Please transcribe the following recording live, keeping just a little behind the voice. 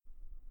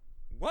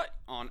What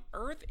on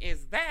earth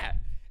is that?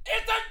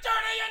 It's a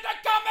Journey into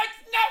Comics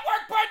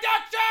Network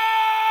production!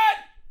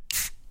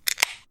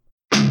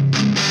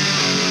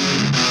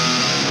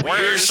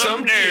 We're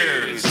some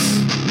dudes,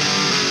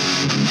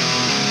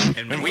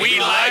 and we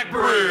like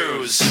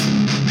brews.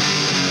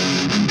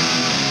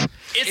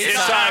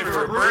 It's time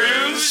for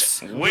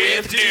Brews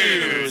with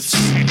Dudes.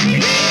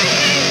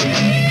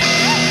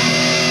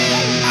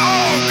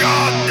 Oh,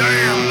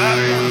 goddamn, that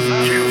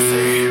was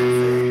juicy.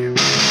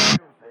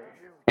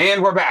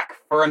 And we're back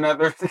for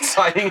another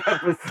exciting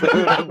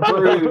episode of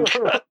Brews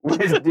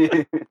with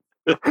Dudes.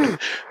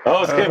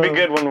 Oh, it's going to be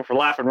good when we're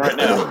laughing right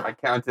now. I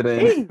counted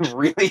in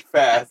really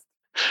fast.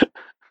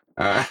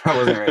 I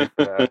wasn't ready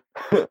for that.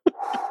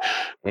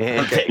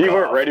 Okay, you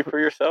weren't ready for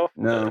yourself?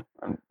 No,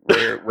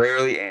 I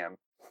rarely am.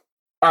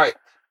 All right,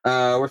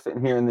 we're sitting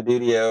here in the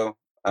studio.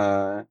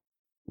 Got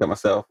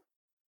myself,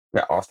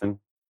 got Austin,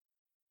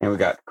 and we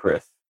got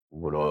Chris.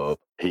 What up?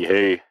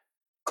 Hey.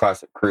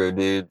 Classic crew of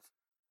dudes.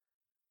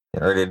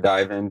 Get ready to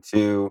dive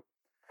into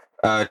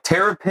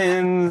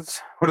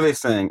Terrapin's, what are they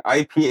saying?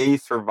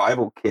 IPA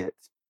survival kit.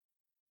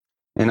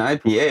 An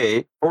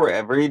IPA for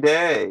every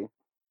day.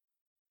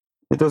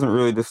 It doesn't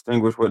really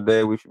distinguish what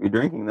day we should be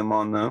drinking them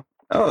on, though.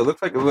 Oh, it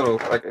looks like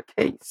a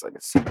case,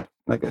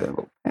 like a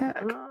little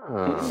pack.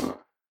 Oh.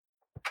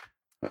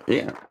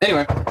 Yeah.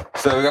 Anyway,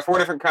 so we got 4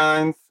 different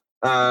kinds.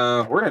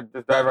 We're gonna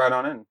just dive right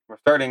on in. We're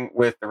starting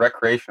with the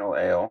recreational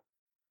ale.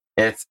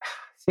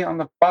 See on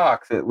the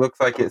box, it looks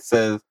like it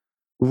says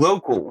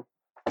local.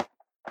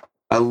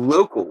 A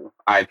local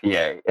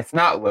IPA. It's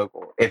not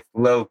local. It's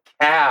local.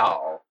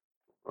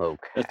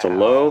 It's a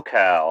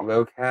low-cal.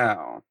 Local.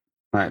 All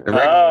right.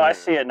 I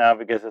see it now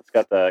because it's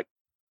got the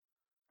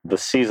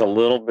C's a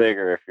little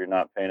bigger. If you're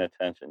not paying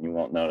attention, you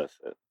won't notice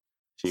it.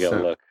 So you got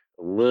to look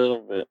a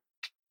little bit.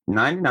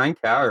 99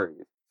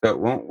 calories, so it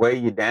won't weigh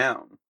you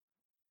down.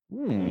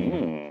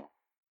 Mm.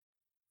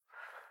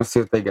 Let's see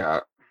what they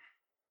got.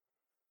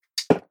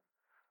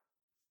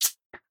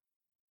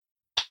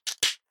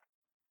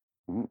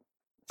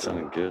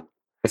 Sounding good.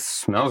 It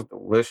smells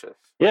delicious.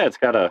 Yeah, it's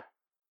got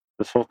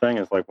this whole thing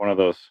is like one of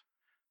those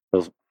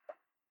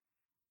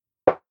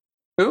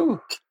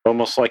Ooh.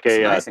 almost like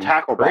a Nice and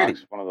tackle pretty.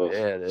 box. One of those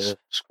Yeah, it is.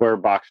 square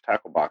box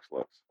tackle box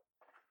looks.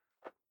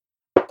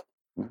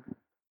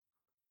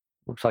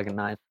 Looks like a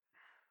nice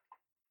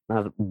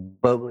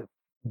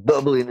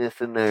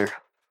bubbliness in there.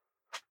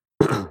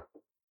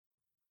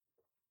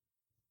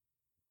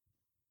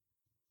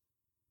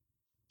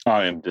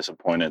 I am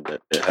disappointed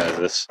that it has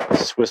this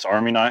Swiss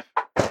Army knife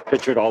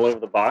pictured all over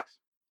the box.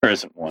 There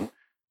isn't one.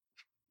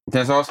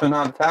 There's also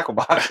not a tackle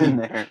box in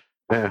there.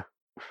 Yeah.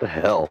 What the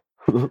hell?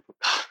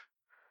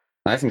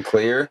 Nice and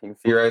clear. You can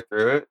see right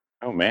through it.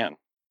 Oh, man.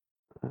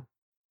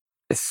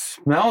 It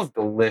smells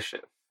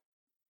delicious.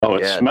 Oh,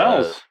 it Yeah, it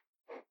smells. does.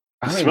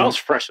 I It don't smells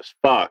fresh as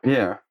fuck. even-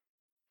 Yeah.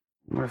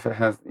 What if it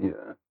has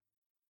the...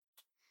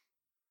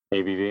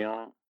 ABV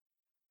on it?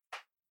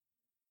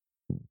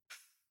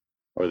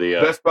 Or the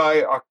Best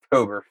by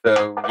October.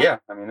 So, yeah.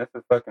 I mean, this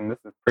is pretty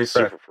fresh.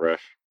 super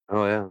fresh.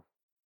 Oh yeah.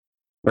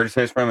 Where'd you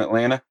say it's from?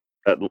 Atlanta?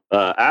 At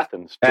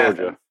Athens,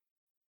 Georgia. Athens.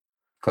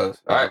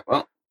 Close. All right.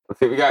 Well, let's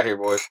see what we got here,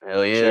 boys.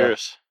 Hell yeah.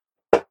 Cheers.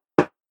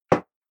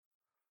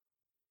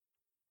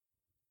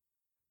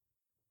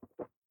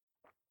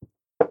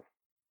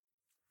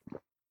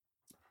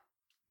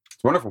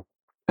 It's wonderful.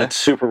 It's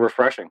super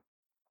refreshing.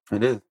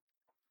 It is.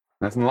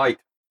 Nice and light.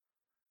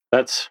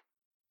 That's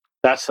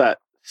that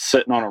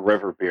sitting on a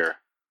river beer.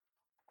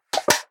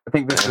 I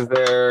think this is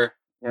their,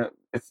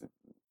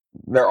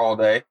 they're all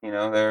day,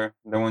 they're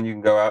the one you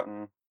can go out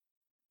and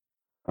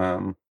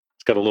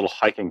It's got a little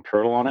hiking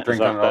turtle on it. Is drink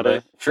that on it what all that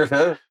is. is? Sure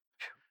does.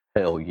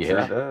 Hell Sure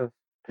yeah. does.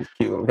 He's a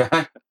cute little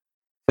guy.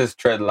 Says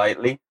tread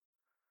lightly.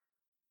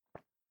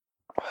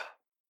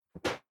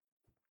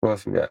 What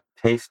else we got?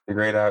 Taste the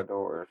great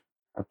outdoors.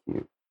 How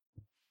cute.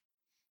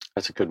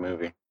 That's a good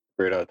movie.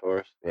 Great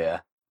Outdoors.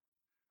 Yeah.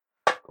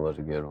 It was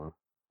a good one.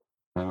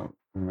 I don't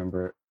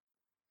remember it.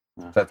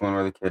 No. Is that the one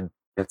where the kid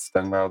gets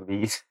stung by all the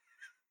bees?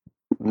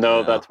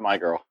 No, No. that's My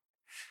Girl.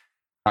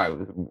 I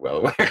was well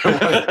aware of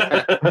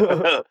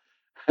that.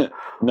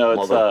 No,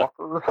 it's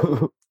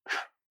Motherfucker.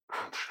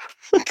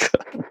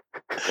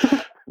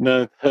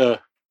 no,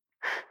 it's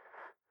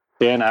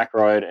Dan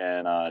Aykroyd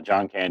and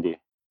John Candy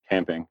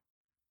camping.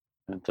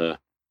 It's a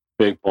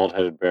big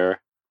bald-headed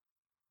bear.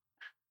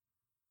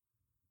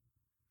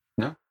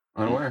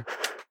 Unaware.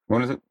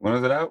 When is it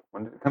out?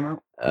 When did it come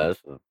out?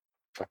 That's a,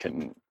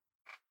 Fucking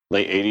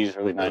late 80s,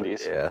 early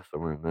 90s. yeah,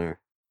 somewhere in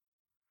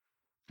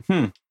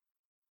there.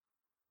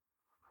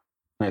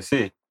 I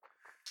see.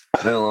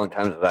 It's been a long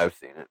time since I've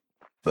seen it,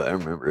 but I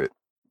remember it.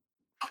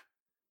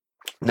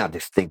 Not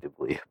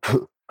distinctively.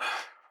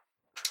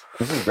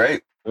 This is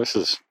great. This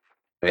is.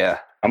 Yeah.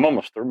 I'm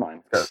almost through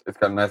mine. It's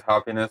got a nice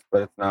hoppiness,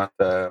 but it's not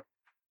a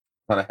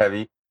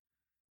heavy.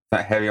 It's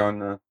not heavy on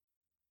the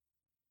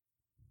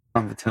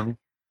tummy.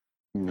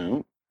 No,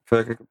 I feel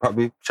like I could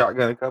probably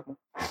shotgun a couple.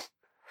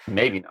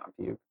 Maybe not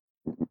puke.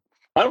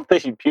 I don't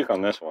think you'd puke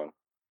on this one.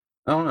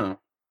 I don't know.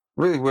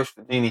 really wish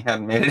the genie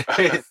hadn't made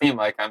it seem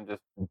like I'm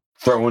just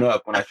throwing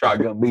up when I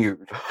shotgun beers.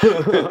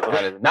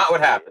 That is not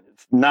what happened.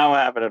 It's not what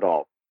happened at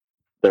all.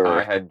 There I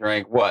were had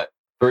drank what?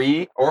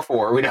 3 or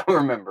 4? We don't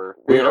remember.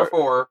 We 3 or were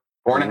 4,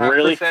 4.5%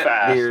 really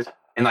fast. beers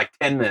in like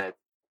 10 minutes,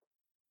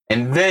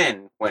 and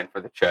then went for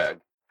the chug.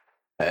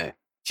 Hey.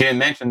 She didn't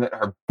mention that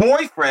her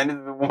boyfriend is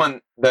the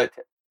one that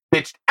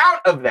bitched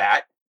out of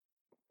that.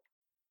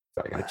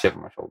 So I got a chip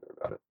on my shoulder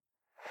about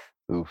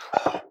it. Oof.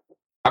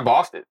 I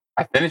bossed it.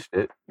 I finished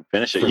it. You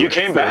finished it. Threw You it-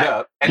 came threw it back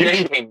up, and You then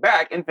came- came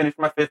back and finished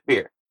my 5th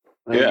beer.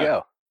 There you Yeah.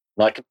 go.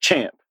 like a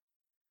champ.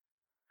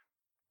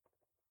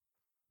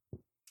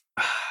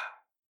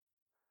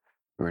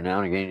 Every now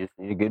and again, you just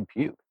need a good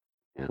puke.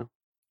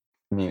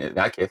 I mean, in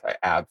that case, I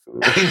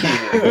absolutely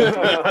needed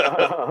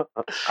it.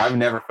 I've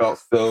never felt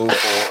so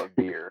full of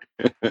beer.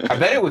 I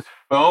bet it was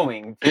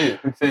foaming too.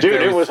 Since Dude,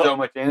 there it was- so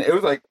much in it. It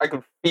was like I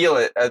could feel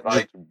it as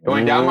like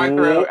going down my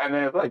throat, and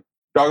then it's like,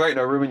 dog, ain't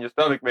no room in your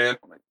stomach, man.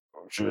 I'm like,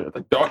 oh shit! It's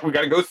like, dog, we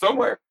gotta go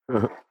somewhere.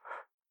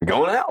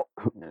 Going out.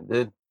 And it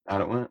did.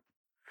 Out it went.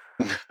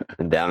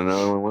 And down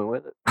another one went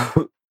with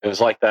it. It was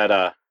like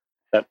that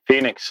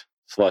Phoenix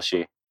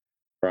slushy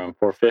from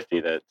 450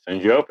 that as soon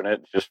as you open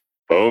it, it's just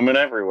foaming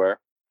everywhere.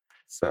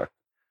 Sucked.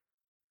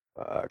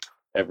 Fuck.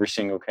 Every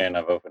single can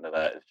I've opened of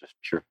that is just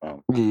pure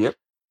foam. Yep.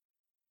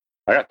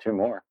 I got 2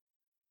 more.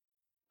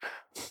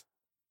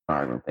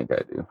 I don't think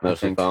I do.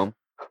 Mostly foam.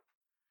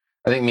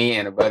 I think me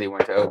and a buddy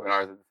went to open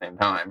ours at the same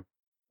time.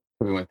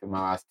 We went through my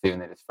last 2,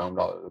 and they just foamed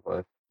all over the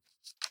place.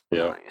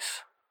 Yeah.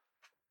 Nice.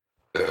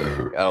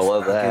 Gotta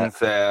love Fucking that.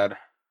 sad.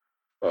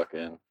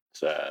 Fucking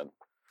sad.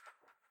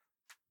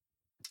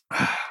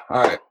 All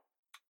right.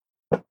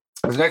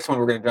 This next one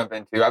we're going to jump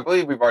into, I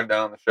believe we've already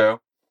done on the show.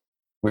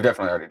 We've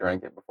definitely already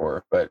drank it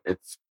before, but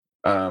it's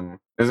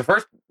the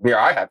first beer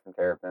I had from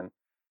Terrapin,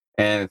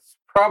 and it's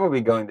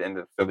probably going to end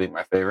up still being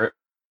my favorite.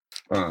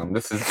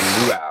 This is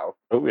the Luau.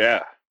 Oh,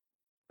 yeah.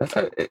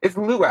 It's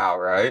Luau,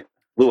 right?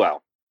 Luau.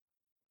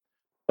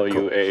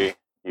 Luau.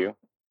 Luau.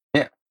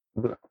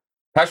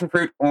 Passion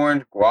fruit,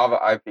 orange, guava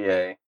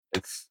IPA.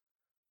 It's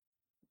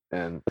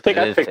And I think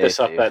it I is picked this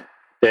up tasty. that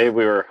day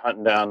we were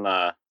hunting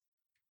down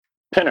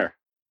Pinner.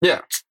 no,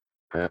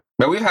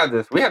 we had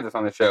this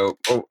on the show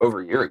over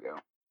a year ago.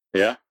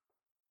 Yeah.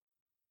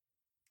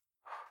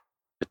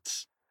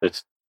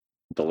 It's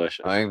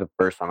delicious. I think the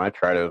first time I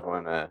tried it was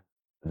when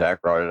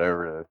Zach brought it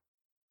over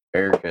to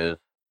Erica's.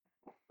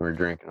 We were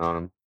drinking on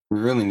them. We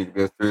really need to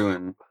go through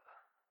and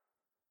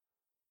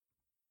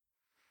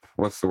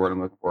what's the word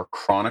I'm looking for?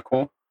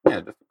 Chronicle?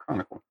 Yeah, just a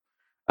chronicle.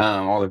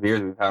 All the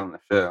beers we've had on the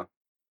show, so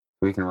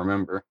we can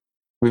remember.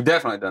 We've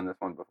definitely done this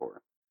one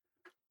before.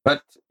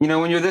 But,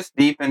 when you're this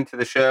deep into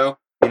the show,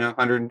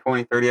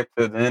 120, 30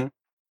 episodes in, it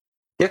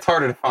gets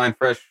harder to find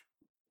fresh,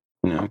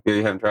 beer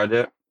you haven't tried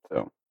yet.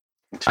 So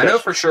I know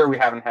for sure we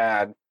haven't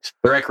had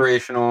the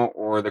recreational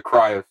or the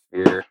cryosphere.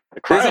 The There's a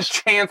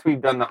Cryosphere. chance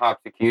we've done the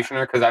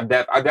Hopsecutioner because I've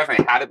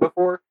definitely had it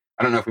before.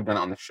 I don't know if we've done it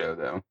on the show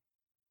though.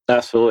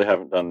 Absolutely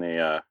haven't done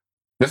the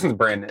This one's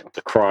brand new.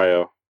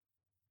 cryosphere.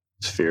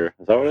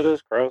 Is that what it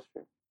is?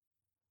 Cryosphere?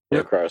 Yeah,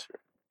 Yep. cryosphere.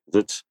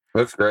 It's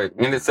Looks great,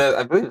 and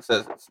I believe it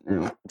says it's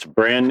new. it's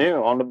brand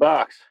new on the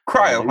box.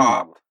 Cryo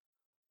hop.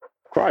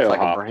 Cryo like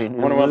a hop. brand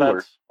new Wonder what lure.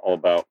 that's all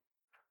about.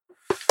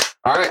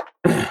 All right,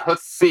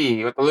 let's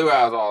see what the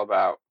luau is all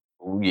about.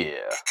 Oh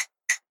yeah.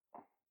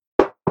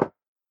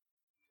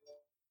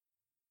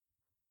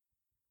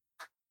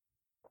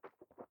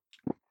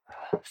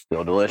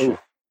 Still delicious. Ooh,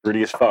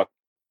 pretty as fuck.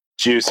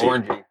 Juicy.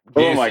 Orangey.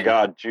 Oh my Juicy.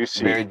 god,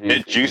 juicy. Very It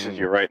juicy. juices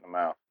you right in the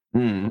mouth.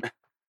 Mm.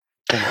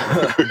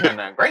 And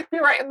a great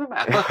beer right in the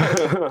mouth.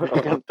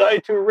 I'm gonna tie you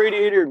to a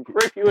radiator and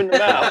grape you in the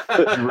mouth.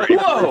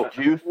 Whoa!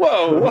 Juice.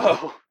 Whoa,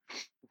 whoa.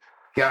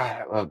 God,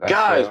 I love that.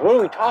 Guys, show. what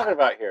are we talking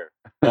about here?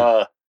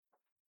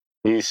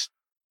 He's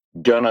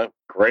gonna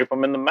grape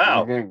him in the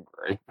mouth.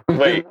 Great.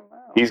 Wait,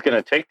 he's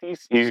gonna take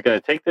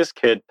this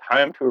kid,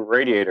 tie him to a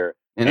radiator,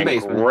 in the and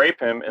basement. grape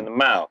him in the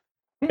mouth.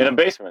 In a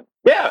basement.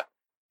 Yeah.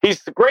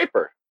 He's the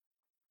graper.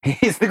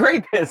 He's the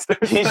grapist.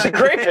 He's the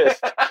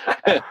grapist.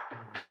 Shit.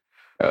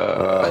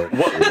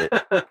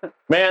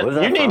 Man, Where's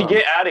that you need to from?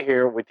 get out of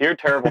here with your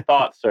terrible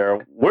thoughts, Sarah.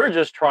 We're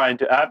just trying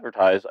to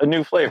advertise a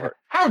new flavor.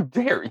 How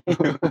dare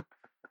you?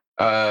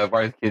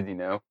 Wise kids,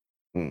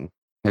 Hmm.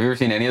 Have you ever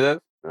seen any of those?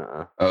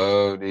 Uh-uh.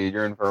 Oh, dude,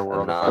 you're in for a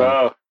world No. of fun.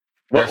 Oh,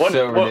 They're what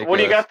so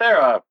do you got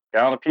there?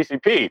 Gallon of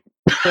PCP.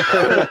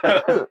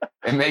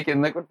 And make it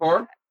in liquid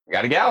form? You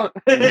got a gallon.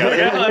 You got a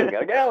gallon.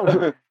 Got a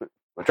gallon.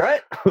 We'll try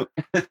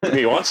it.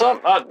 You want some?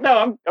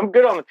 No, I'm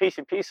good on the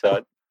PCP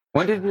side.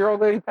 When did your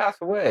old lady pass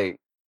away?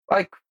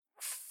 Like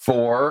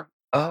 4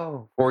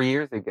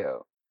 years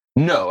ago.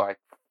 No, like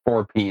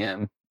 4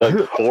 p.m. Like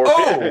 4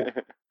 Oh!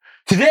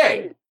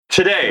 Today.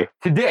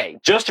 Today,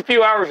 just a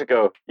few hours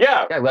ago.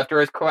 Yeah. Yeah, I left her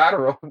as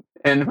collateral,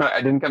 and I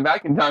didn't come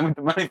back in time with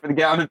the money for the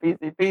gallon of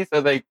PCP,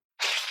 so they...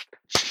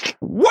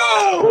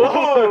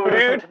 Whoa,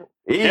 dude.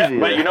 Easy. Yeah,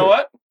 but you know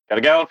what? Got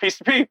a gallon of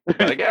PCP.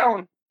 Got a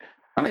gallon.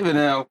 I don't even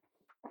know.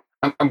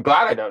 I'm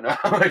glad I don't know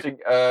how much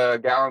a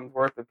gallon's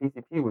worth of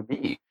PCP would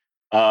be.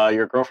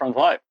 Your girlfriend's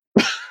life.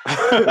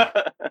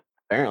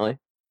 Apparently.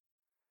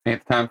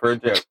 It's time for a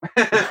joke.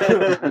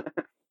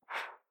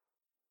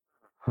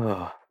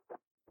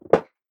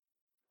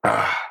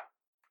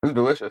 It's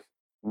delicious.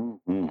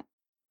 Mm-hmm.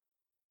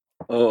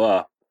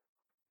 Oh,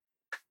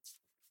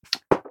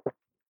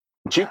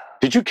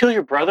 did you kill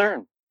your brother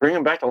and bring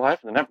him back to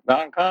life in the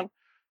Necronomicon?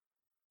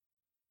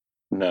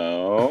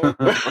 No.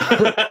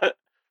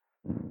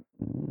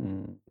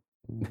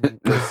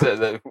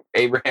 the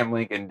Abraham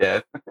Lincoln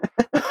death.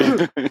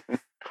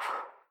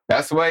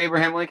 That's why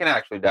Abraham Lincoln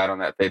actually died on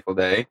that fateful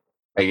day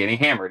by getting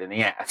hammered in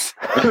the ass.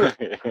 Don't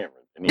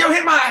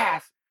hit my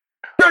ass!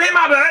 Don't hit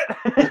my butt!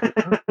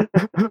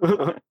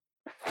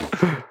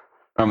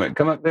 I'm going to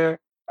come up there.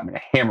 I'm going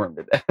to hammer him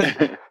to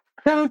death.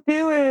 Don't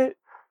do it.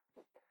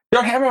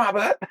 Don't hammer my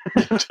butt.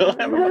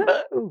 Don't hammer my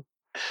butt.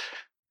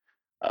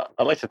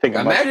 I like to think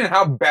Imagine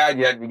how bad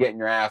you had to be getting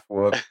your ass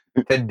whooped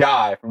to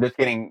die from just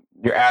getting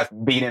your ass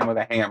beat in with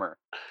a hammer.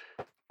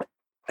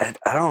 I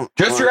don't.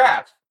 Just your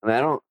ass. I mean,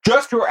 I don't.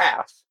 Just your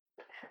ass.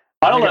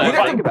 I don't know. You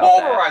have to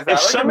pulverize that.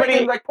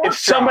 If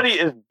somebody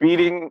is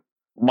beating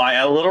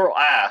my literal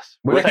ass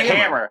with a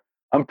hammer,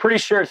 I'm pretty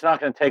sure it's not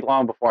going to take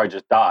long before I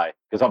just die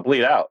because I'll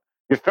bleed out.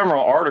 Your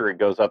femoral artery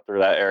goes up through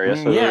that area,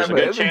 so there's a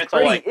good chance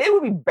it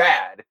would be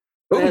bad.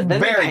 It would be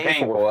very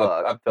painful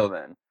up till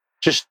then.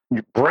 Just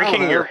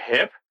breaking your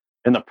hip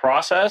in the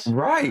process,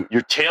 right?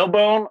 Your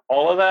tailbone,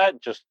 all of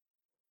that. Just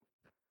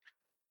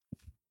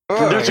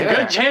there's a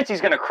good chance he's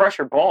going to crush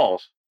your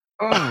balls.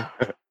 There's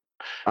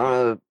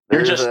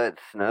that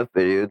snuff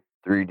video,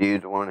 3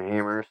 dudes, 1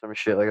 hammer, or some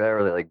shit like that,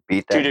 where they like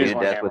beat that dude to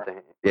death with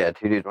the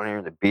 2 dudes, 1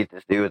 hammer. They beat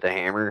this dude with a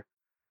hammer.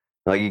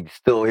 Like you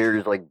still hear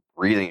his like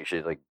breathing and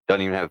shit. Like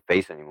doesn't even have a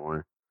face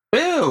anymore.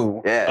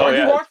 Ew. Yeah. Why'd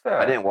you watch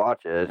that? I didn't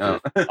watch it. I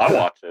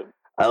watched it.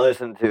 I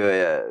listened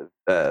to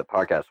a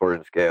podcast, Sword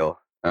and Scale.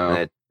 Oh.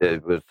 And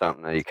it was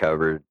something that he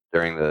covered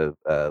during the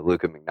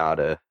Luca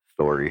Magnotta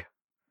story.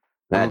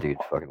 That dude's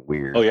fucking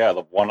weird. Oh yeah,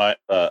 the one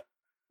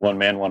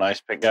man, one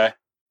ice pick guy.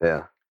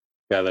 Yeah.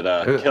 Guy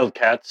that killed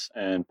cats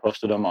and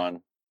posted them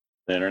on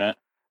the internet.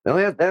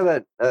 They have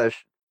that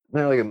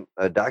like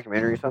a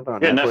documentary or something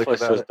on Netflix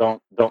says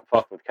don't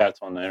fuck with cats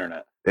on the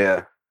internet.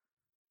 Yeah.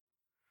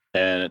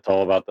 And it's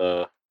all about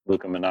the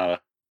Luca Magnotta.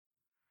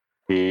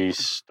 He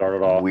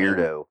started off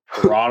weirdo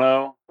in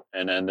Toronto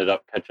and ended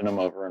up catching them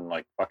over in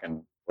like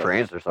fucking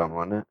France or something,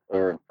 wasn't it?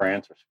 Or in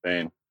France or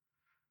Spain.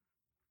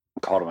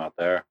 Caught him out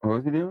there. What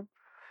was he doing?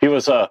 He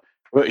was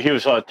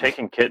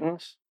taking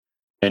kittens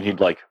and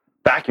he'd like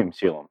vacuum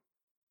seal them.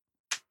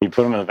 He'd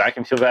put them in a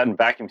vacuum seal vat and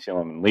vacuum seal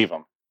them and leave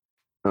them.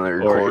 And they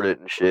record it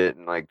and shit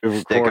and like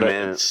stick them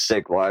in,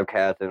 stick live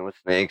cats in with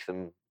snakes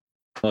and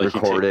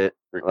record it.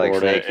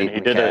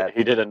 And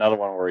he did another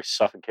one where he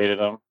suffocated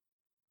them.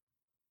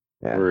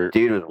 Yeah,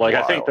 dude was like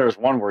wild. I think there was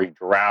one where he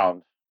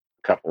drowned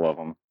a couple of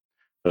them.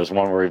 There was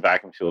one where he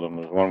vacuum sealed them.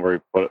 There was one where he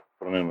put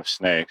them in with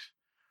snakes.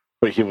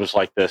 But he was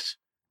like this.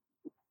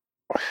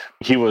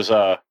 He was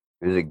a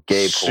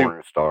gay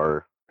porn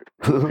star.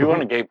 He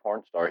wasn't a gay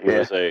porn star. He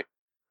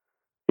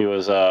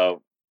was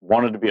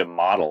wanted to be a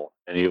model,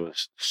 and he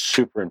was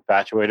super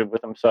infatuated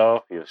with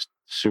himself. He was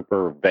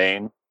super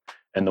vain,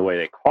 and the way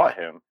they caught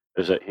him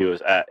is that he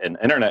was at an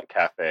internet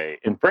cafe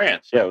in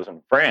France. Yeah, it was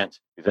in France.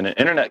 He was in an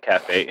internet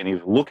cafe, and he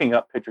was looking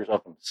up pictures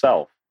of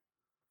himself.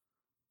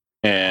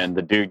 And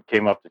the dude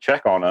came up to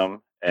check on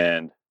him,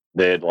 and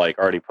they had like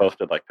already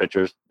posted like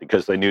pictures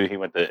because they knew he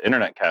went to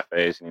internet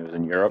cafes and he was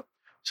in Europe.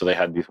 So they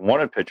had these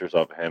wanted pictures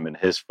of him and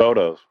his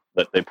photos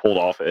that they pulled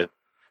off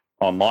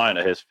online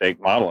of his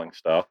fake modeling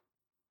stuff.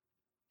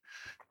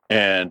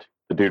 And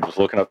the dude was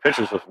looking up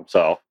pictures of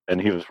himself, and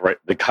he was right.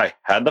 The guy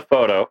had the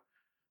photo.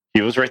 He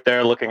was right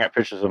there looking at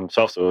pictures of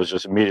himself, so it was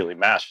just immediately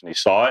matched. And he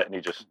saw it, and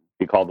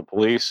he called the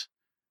police.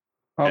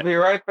 I'll be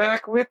right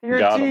back with your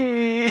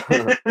tea.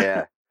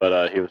 Yeah.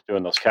 But he was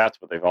doing those cats,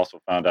 but they've also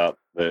found out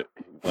that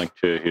he linked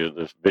to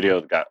this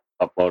video that got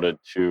uploaded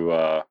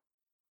to,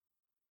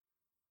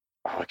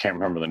 I can't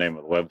remember the name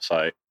of the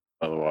website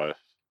otherwise.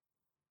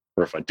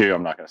 Or if I do,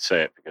 I'm not going to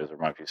say it because there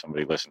might be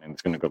somebody listening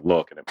that's going to go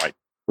look and it might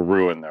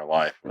ruin their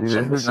life. This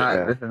is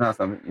not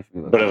something you should be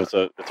looking at.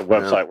 But it's a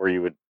website where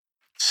you would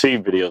see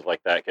videos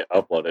like that get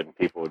uploaded and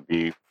people would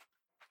be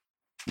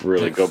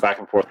really go back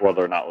and forth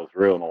whether or not it was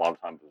real. And a lot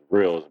of times it's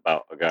real. Is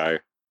about a guy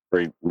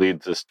where he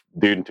leads this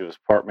dude into his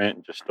apartment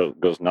and just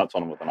goes nuts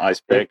on him with an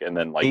ice pick and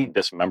then like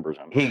dismembers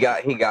him. He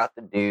got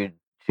the dude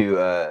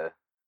to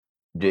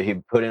he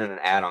put in an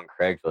ad on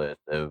Craigslist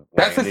of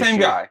that's the same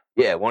guy.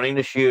 Yeah, wanting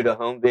to shoot a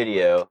home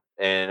video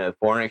and a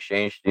foreign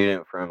exchange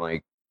student from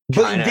like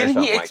China. But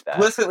didn't he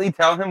explicitly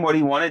tell him what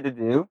he wanted to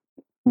do?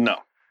 No.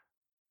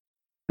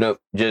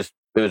 Nope. Just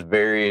it was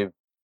very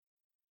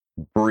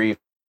brief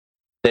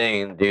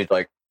thing. Dude's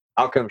like,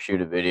 I'll come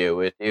shoot a video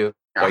with you.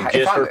 Like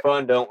just for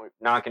fun,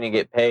 not gonna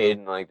get paid.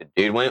 And like the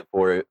dude went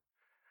for it.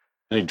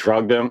 And he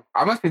drugged him.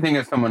 I must be thinking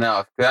of someone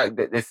else.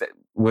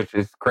 Which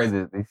is crazy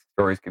that these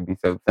stories could be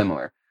so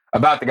similar.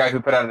 About the guy who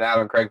put out an ad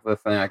on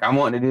Craigslist saying like, I'm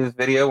wanting to do this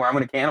video where I'm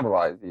going to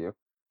cannibalize you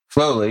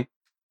slowly.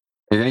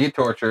 You're going to get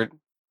tortured.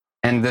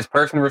 And this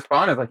person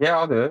responded like, "Yeah,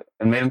 I'll do it,"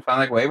 and made him sign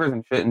like waivers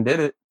and shit, and did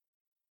it.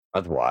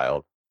 That's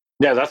wild.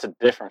 Yeah, that's a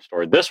different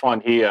story. This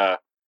one, he got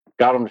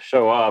him to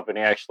show up, and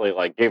he actually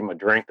like gave him a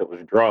drink that was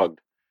drugged,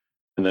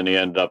 and then he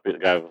ended up. The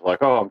guy was like,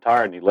 "Oh, I'm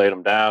tired," and he laid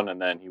him down,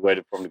 and then he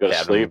waited for him to go to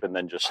sleep, and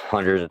then just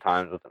hundreds of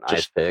times with an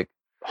ice pick.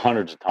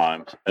 Hundreds of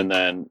times, and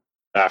then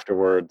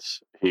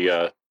afterwards, he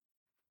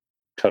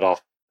cut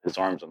off his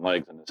arms and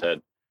legs and his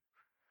head.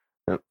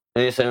 Yep.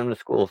 And he sent him to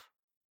schools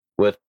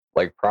with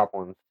like prop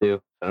ones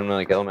too. Sent him to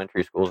like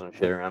elementary schools and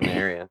shit around the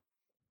area.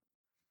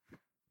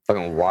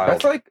 Fucking wild.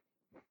 That's like,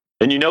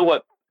 and you know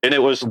what? And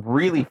it was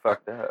really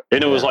fucked up.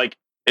 And it was like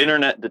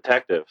internet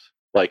detectives,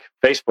 like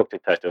Facebook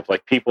detectives,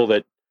 like people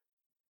that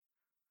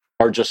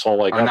are just all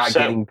like are not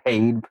upset, getting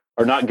paid,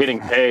 are not getting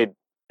paid,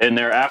 and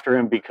they're after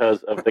him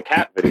because of the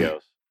cat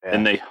videos. Yeah.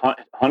 And they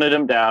hunted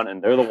him down,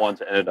 and they're the ones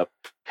that ended up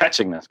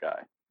catching this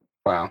guy.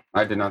 Wow,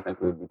 I did not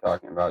think we would be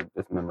talking about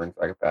dismembering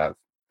psychopaths.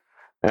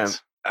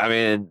 I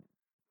mean,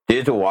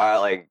 it's a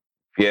while. Like,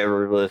 if you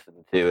ever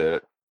listen to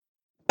it,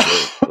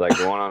 like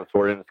going on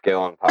Sword and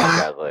Scale on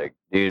podcast, like,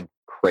 dude,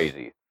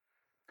 crazy.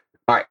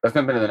 All right, let's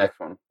jump into the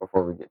next one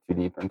before we get too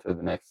deep into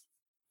the next.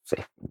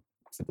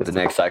 The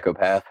next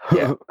psychopath.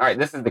 Yeah. All right,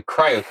 this is the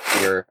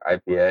Cryosphere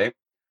IPA.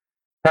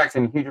 Packs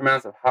in huge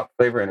amounts of hop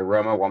flavor and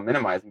aroma while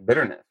minimizing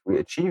bitterness. We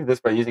achieve this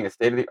by using a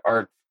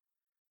state-of-the-art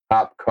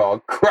hop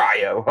called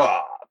Cryo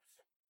Hops.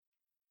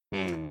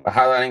 By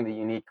highlighting the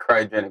unique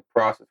cryogenic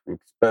process, we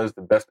expose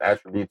the best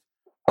attributes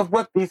of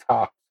what these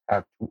hops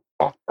have to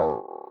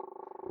offer.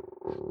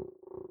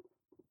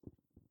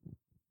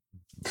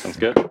 Sounds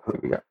good. What do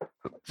we got?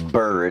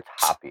 Birds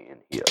hoppy in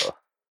here.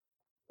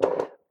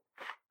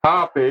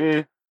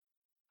 Hoppy.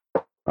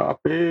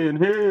 Hoppy in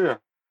here.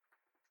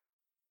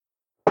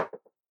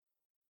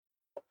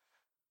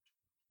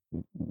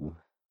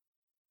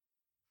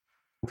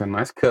 It's a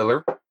nice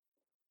color.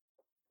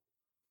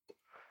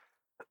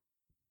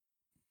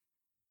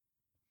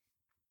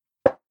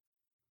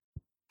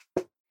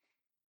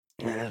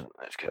 Yeah, that's a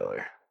nice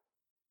color.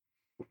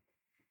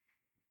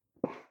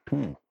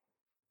 It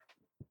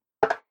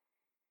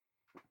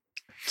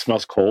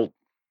smells cold.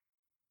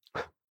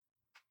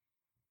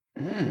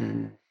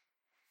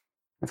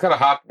 It's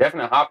got a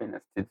definite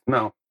hoppiness to the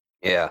smell.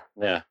 Yeah.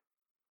 Yeah.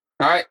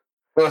 All right,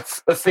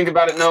 let's think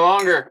about it no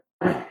longer.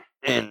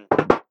 And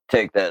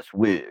take that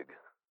swig.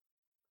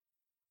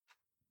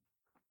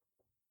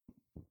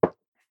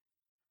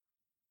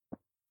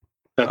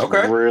 That's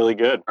Okay. really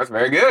good. That's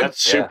very good.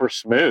 That's super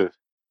smooth.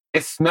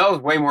 It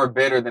smells way more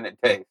bitter than it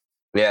tastes.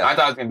 Yeah. I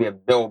thought it was gonna be a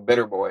Bill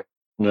bitter boy.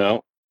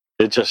 No,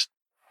 it just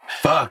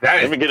Fuck, that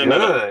Let is me get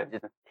another.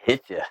 good. Just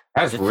hit you.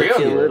 That's Just real hit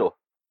you good. a little.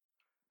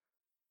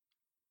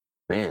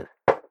 Man.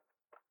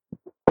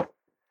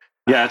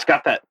 yeah, it's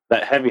got that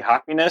heavy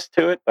hoppiness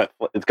to it.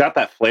 It's got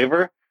that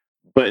flavor,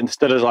 but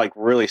instead of like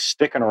really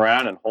sticking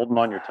around and holding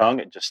on your tongue,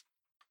 it just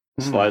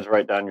slides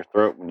right down your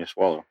throat when you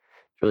swallow.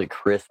 It's really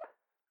crisp.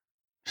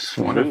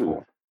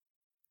 Wonderful.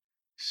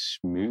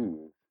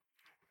 Smooth.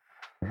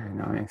 Very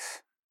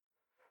nice.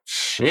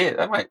 Shit,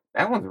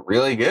 that one's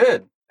really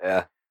good.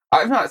 Yeah.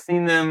 I've not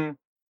seen them.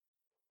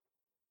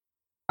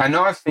 I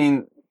know I've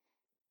seen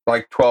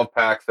like 12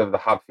 packs of the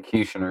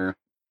Hopsecutioner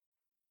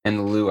and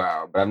the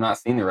Luau, but I've not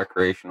seen the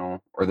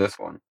recreational or this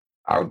one.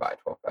 I would buy a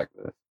 12 pack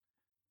of this.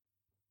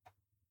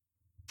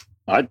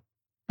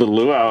 The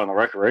Luau and the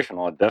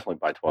recreational, I'd definitely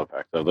buy 12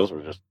 packs though. Those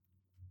were just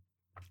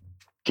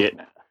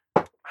getting it.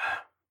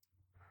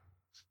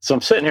 So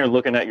I'm sitting here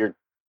looking at your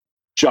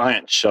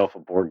giant shelf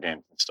of board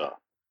games and stuff.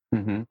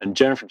 Mm-hmm. And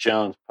Jennifer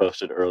Jones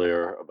posted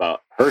earlier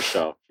about her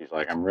shelf. She's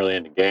like, I'm really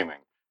into gaming.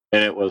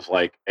 And it was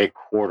like a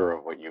quarter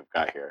of what you've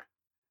got here.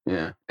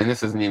 Yeah, and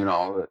this isn't even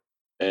all of it.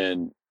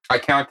 And I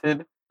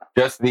counted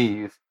just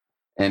these,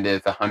 and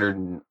it's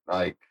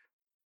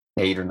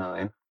 108 or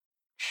 9.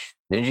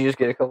 Didn't you just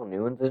get a couple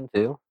new ones in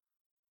too?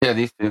 Yeah,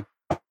 these two.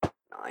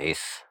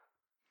 Nice.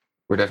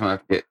 We're definitely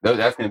have to get those.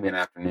 That's going to be an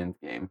afternoon's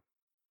game.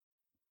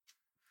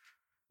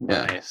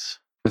 Yeah, nice.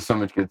 there's so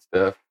much good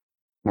stuff.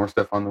 More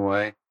stuff on the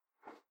way.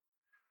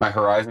 My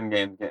Horizon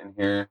game's getting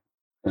here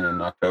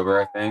in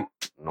October, I think.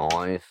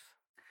 Nice.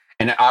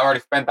 And I already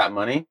spent that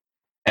money,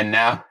 and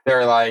now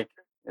they're like,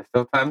 it's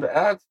still time to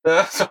add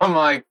stuff. So I'm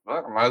like,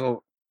 fuck, I might as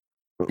well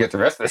get the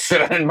rest of the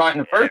shit I didn't buy in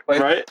the first place.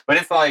 Right? But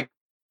it's like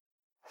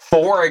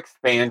 4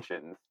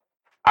 expansions.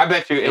 I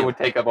bet you it would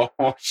take up a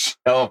whole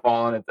shelf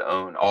all on its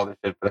own, all the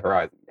shit for the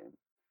Horizon game.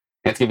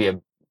 It's going to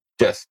be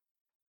just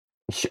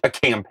a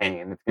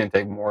campaign. It's going to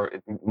take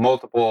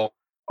multiple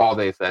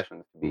all-day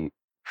sessions to beat.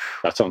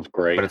 That sounds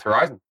great. But it's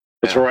Horizon.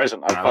 It's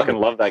Horizon. I I love fucking it.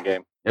 love that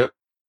game.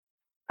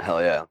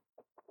 Hell yeah.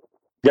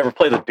 You ever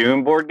play the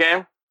Doom board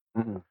game?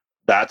 Mm-hmm.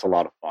 That's a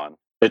lot of fun.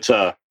 It's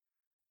a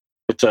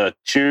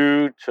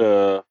 2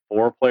 to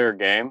 4 player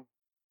game.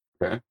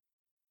 Okay.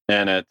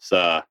 And it's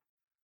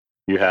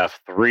you have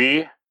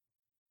 3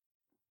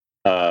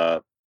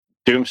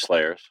 Doom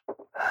Slayers,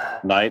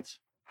 knights.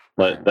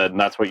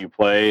 That's what you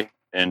play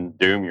in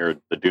Doom. You're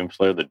the Doom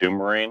Slayer, the Doom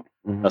Marine.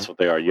 Mm-hmm. That's what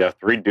they are. You have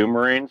 3 Doom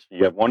Marines.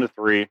 You have 1 to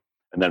 3,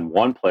 and then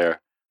one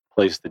player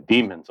plays the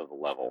demons of the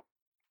level.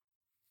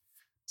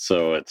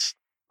 So it's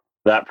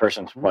that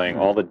person's playing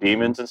all the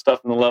demons and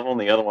stuff in the level, and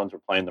the other ones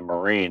are playing the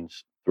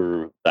Marines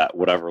through that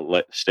whatever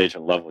stage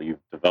and level you've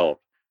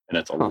developed, and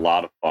it's a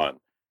lot of fun.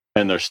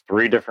 And there's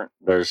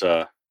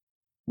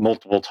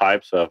multiple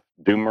types of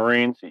Doom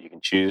Marines that you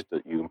can choose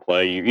that you can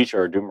play. You each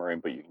are a Doom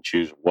Marine, but you can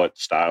choose what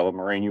style of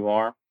Marine you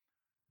are.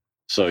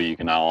 So you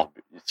can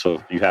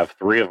so you have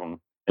 3 of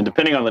them, and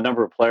depending on the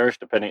number of players,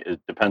 it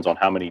depends on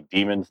how many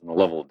demons and the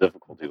level of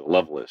difficulty the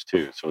level is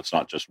too. So it's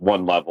not just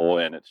one level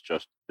and it's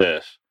just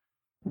this,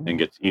 and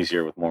gets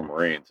easier with more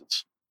Marines.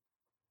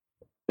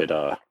 It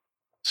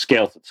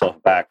scales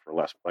itself back for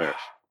less players.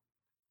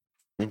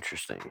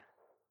 Interesting.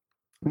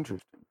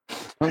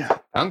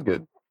 Sounds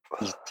good.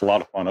 It's a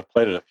lot of fun. I've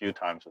played it a few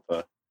times with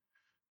a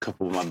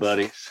couple of my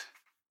buddies.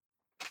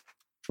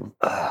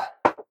 Man,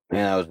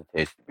 that was a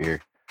tasty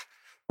beer.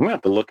 I'm gonna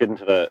have to look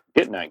into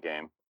getting that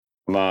game.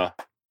 I'm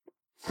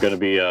gonna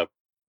be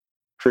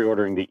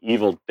pre-ordering the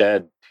Evil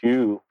Dead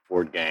 2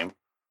 board game.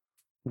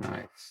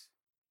 Nice.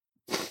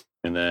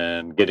 And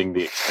then getting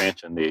the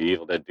expansion, the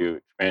Evil Dead 2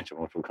 expansion,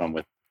 which will come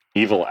with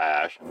Evil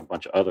Ash and a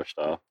bunch of other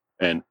stuff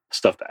and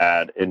stuff to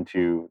add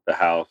into the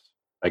house.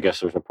 I guess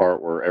there's a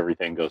part where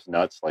everything goes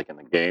nuts, like in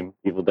the game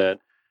Evil Dead,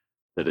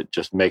 that it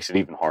just makes it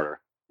even harder.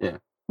 Yeah. I'm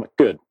like,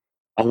 good.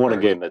 I want a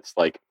game that's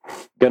like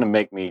gonna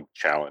make me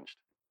challenged.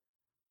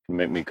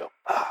 Make me go,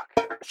 fuck.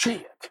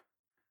 Shit.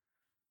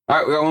 All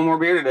right, we got one more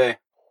beer today.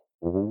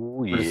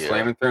 Oh, We're just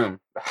slamming through them.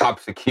 The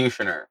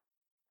Hopsecutioner.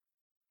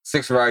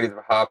 6 varieties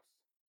of hops.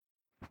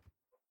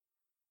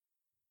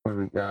 What do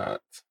we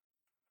got?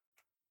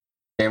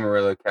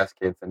 Amarillo,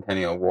 Cascade,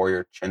 Centennial,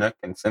 Warrior, Chinook,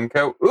 and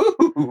Simcoe.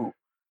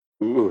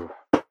 Ooh.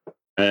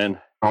 And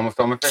almost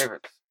all my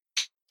favorites.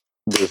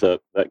 There's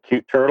that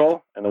cute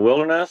turtle in the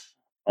wilderness.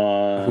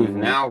 Who's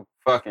now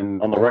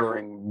fucking on the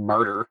ordering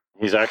murder.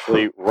 He's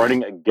actually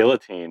running a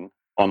guillotine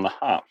on the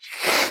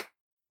hops.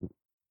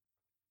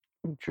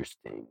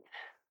 Interesting.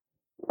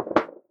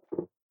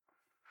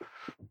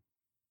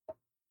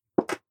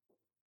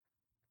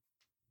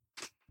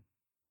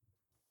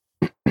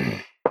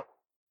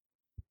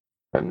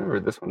 I remember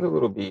this one's a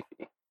little beefy.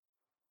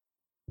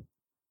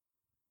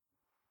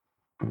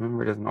 I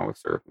remember it doesn't always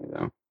serve me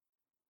though.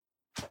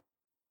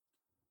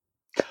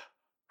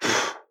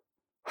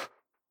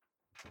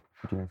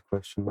 Did you guys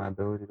question my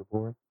ability to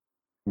pour?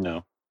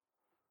 No.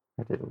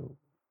 I did a little.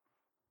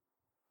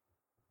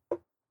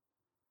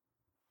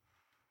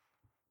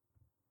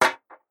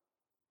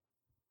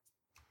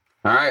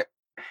 All right.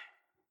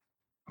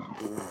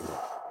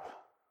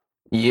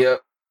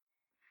 Yep.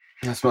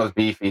 That smells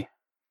beefy.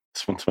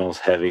 This one smells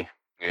heavy.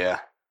 Yeah.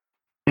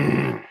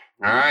 All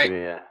right.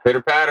 Yeah.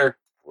 Pitter patter.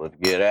 Let's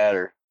get at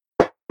her.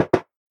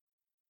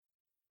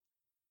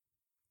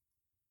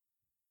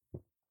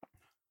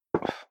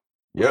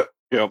 Yep.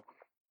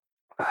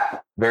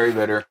 Very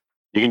bitter.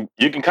 You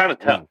can kind of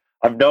tell.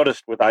 I've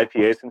noticed with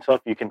IPAs and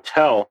stuff, you can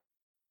tell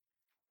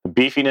the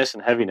beefiness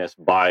and heaviness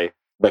by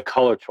the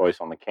color choice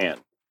on the can.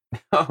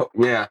 Oh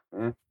yeah.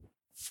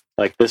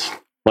 Like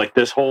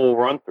this whole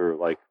run through,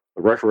 like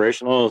the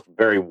recreational is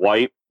very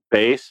white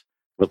base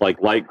with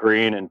like light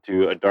green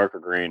into a darker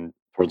green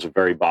towards the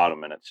very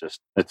bottom, and it's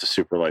a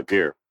super light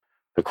beer.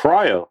 The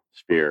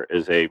Cryosphere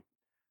is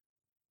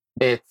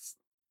it's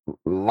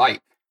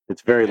light.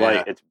 It's very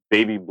light. It's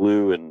baby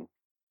blue and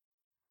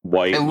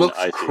white. It looks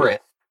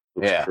crisp.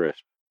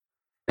 Crisp.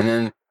 And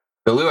then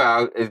the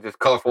luau is just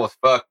colorful as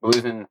fuck.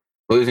 Blues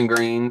and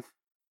greens.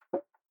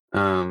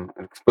 An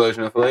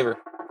explosion of flavor.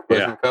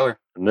 Explosion of color.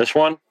 And this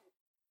one,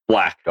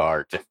 black.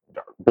 Just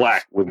dark.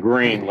 Black with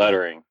green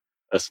lettering.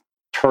 A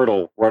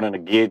turtle running a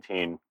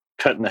guillotine,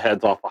 cutting the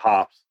heads off the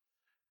hops.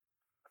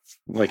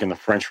 Like in the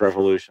French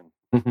Revolution.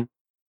 Mm-hmm.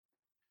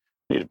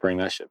 Need to bring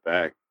that shit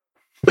back.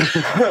 It's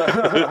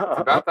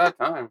about that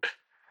time.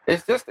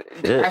 It's just,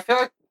 I feel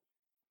like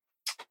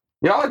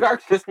the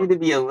oligarchs just need to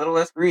be a little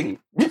less greedy.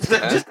 Just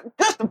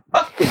a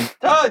fucking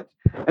touch.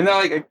 And they're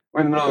like,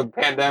 we're in the middle of a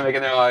pandemic,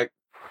 and they're like,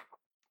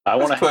 I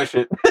want to push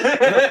it.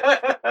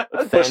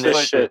 Let's push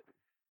this shit.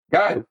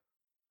 Guys,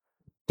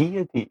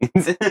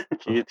 guillotines.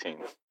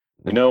 Guillotines.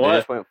 You know what? I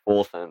just went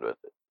full send with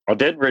it. I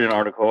did read an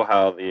article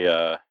how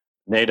the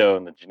NATO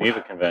and the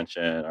Geneva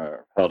Convention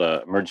held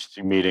an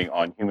emergency meeting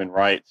on human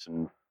rights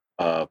and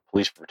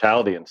police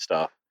brutality and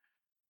stuff.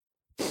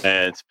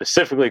 And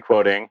specifically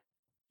quoting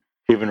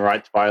human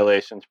rights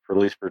violations,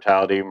 police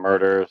brutality,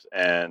 murders,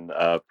 and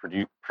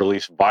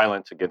police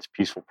violence against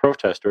peaceful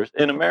protesters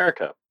in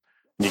America.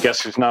 And you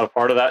guess who's not a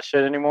part of that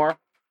shit anymore?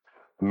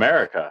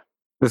 America.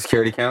 The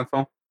Security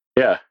Council?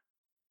 Yeah.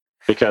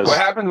 Because what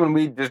happens when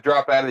we just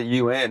drop out of the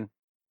UN?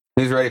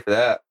 Who's ready for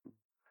that?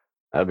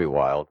 That'd be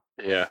wild.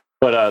 Yeah.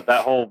 But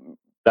that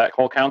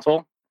whole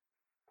council,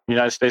 the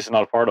United States is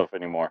not a part of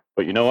anymore.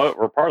 But you know what?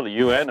 We're part of the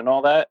UN and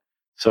all that.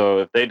 So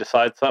if they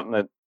decide something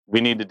that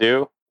we need to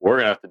do, we're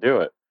going to have to do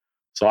it.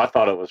 So I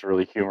thought it was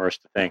really humorous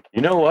to think,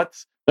 you know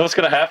what's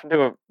going to happen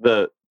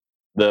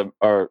to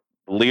our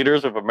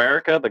leaders of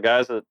America, the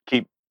guys that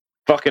keep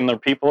fucking their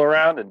people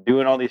around and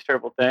doing all these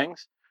terrible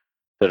things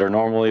that are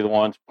normally the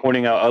ones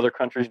pointing out other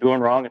countries doing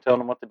wrong and telling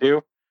them what to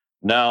do.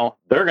 Now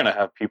they're going to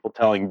have people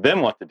telling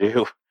them what to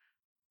do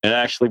and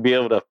actually be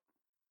able to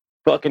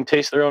fucking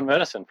taste their own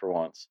medicine for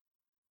once.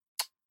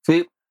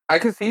 See, I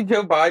could see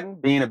Joe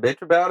Biden being a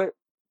bitch about it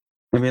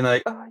and being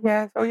like, oh,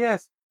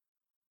 yes.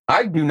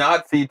 I do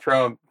not see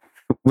Trump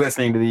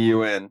listening to the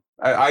UN.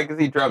 I can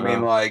see Trump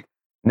being like,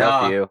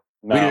 nah,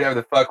 we do have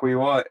the fuck we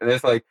want. And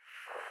it's like,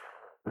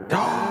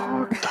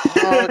 dog,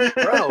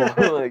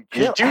 bro. Like,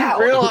 did you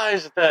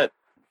realize that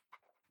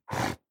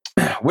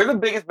we're the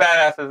biggest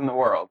badasses in the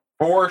world,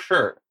 for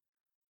sure.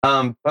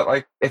 But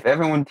like, if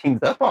everyone teams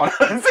up on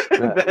us,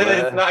 then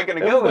it's not going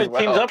to go as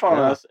well. Teams up on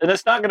us, and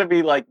it's not going to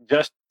be like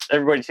just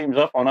everybody teams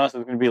up on us.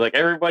 It's going to be like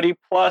everybody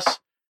plus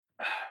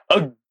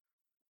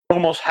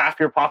almost half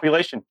your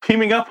population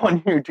teaming up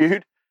on you,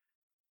 dude.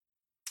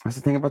 That's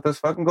the thing about those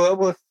fucking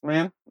globalists,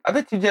 man. I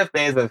bet you Jeff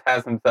Bezos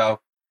has himself.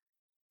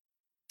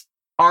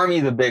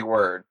 Army's a big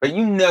word, but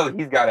you know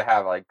he's got to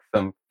have like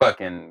some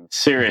fucking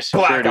serious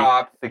black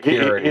ops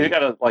security. He's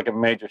got a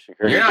major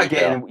security.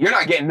 You're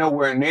not getting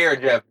nowhere near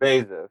Jeff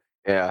Bezos.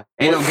 Yeah,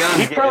 ain't no guns.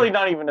 He's probably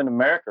not even in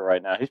America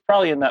right now. He's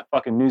probably in that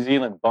fucking New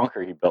Zealand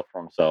bunker he built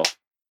for himself,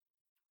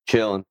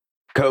 chilling.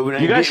 COVID.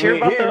 You guys hear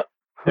about that?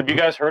 Have you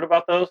guys heard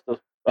about those?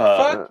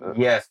 Fuck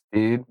yes,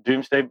 dude.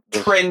 Doomsday,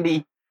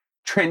 trendy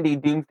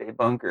doomsday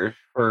bunkers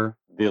for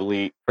the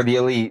elite.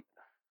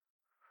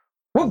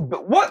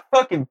 What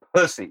fucking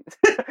pussies?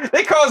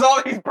 They cause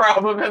all these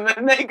problems and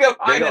then they go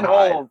hide in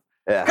holes.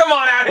 Yeah. Come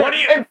on out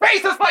here and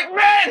face us like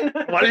men.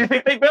 Why do you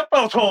think they built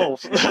those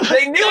holes?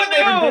 They knew what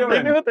they were doing.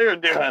 They knew what they were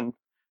doing.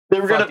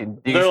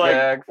 They're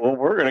like, well,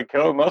 we're gonna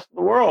kill most of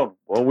the world.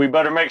 Well, we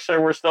better make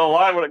sure we're still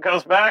alive when it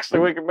comes back,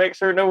 so we can make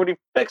sure nobody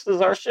fixes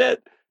our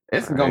shit.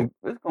 It's gonna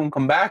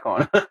come back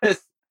on us.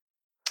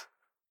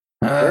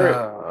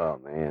 Oh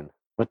man.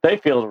 What they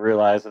fail to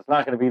realize, it's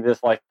not going to be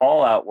this like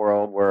Fallout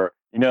world where,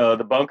 you know,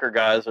 the bunker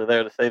guys are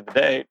there to save the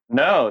day.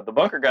 No, the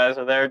bunker guys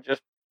are there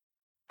just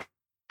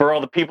for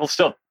all the people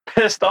still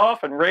pissed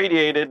off and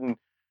radiated and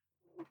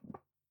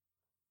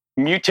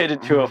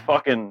mutated to a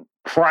fucking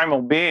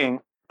primal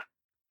being.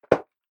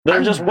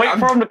 They're just waiting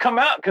for them to come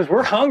out because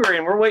we're hungry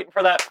and we're waiting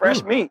for that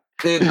fresh meat.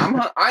 Dude,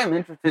 I'm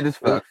interested as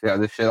fuck to see how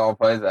this shit all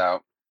plays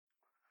out.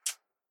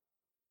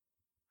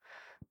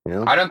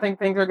 Yeah. I don't think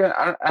things are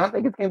gonna. I don't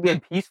think it's gonna be a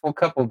peaceful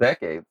couple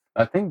decades.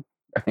 I think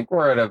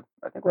we're at a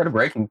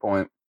breaking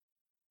point.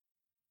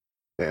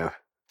 Yeah.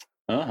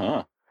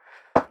 How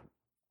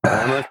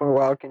much more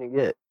wild can you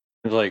get?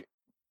 It's like,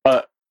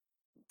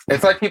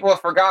 it's like people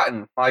have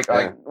forgotten. Like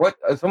what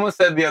someone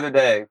said the other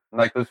day.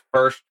 Like that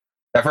first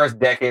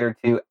decade or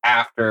two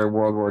after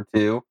World War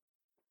II. You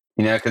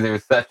know, because there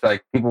was such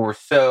like people were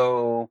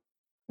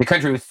the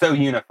country was so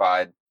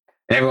unified.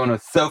 And everyone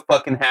was so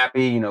fucking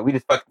happy, you know, we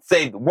just fucking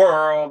saved the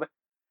world.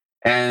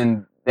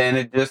 And then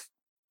it just,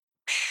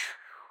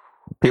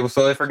 people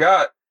slowly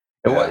forgot.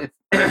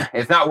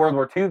 It's not World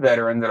War II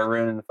veterans that are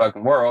ruining the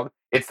fucking world.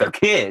 It's their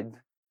kids.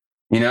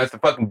 You know, it's the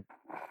fucking...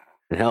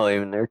 Hell,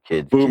 even their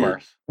kids.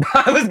 Boomers.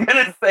 I was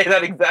going to say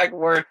that exact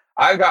word.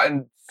 I've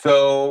gotten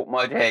so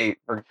much hate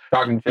for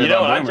talking shit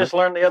about boomers. I just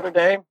learned the other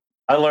day?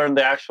 I learned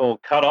the actual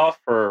cutoff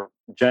for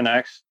Gen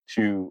X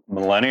to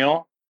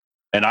Millennial.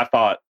 And I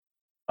thought,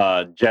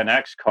 Gen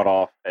X cut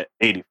off at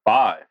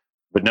 85,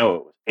 but no,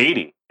 it was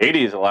 80.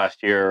 80 is the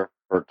last year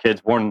for kids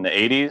born in the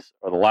 80s,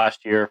 or the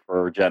last year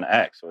for Gen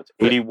X. So it's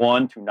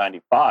 81 to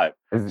 95.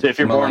 So if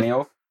you're born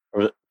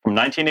from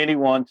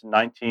 1981 to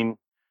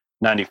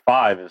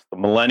 1995 is the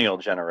millennial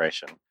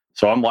generation.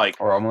 So I'm like,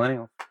 or all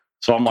millennials.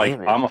 So I'm like,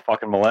 I'm a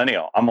fucking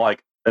millennial. I'm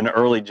like an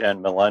early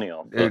gen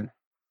millennial. Dude.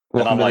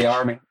 Welcome to the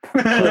army.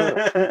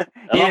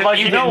 I'm like,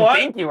 you know what?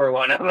 I think you were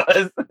one of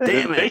us. Damn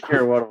it. I think you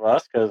were one of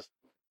us because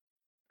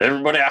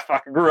everybody I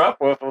fucking grew up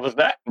with was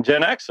that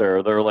Gen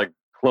Xer. They're like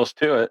close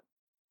to it.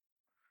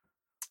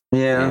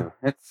 Yeah,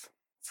 it's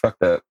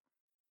fucked up.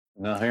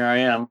 No, here I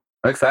am.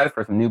 I'm excited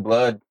for some new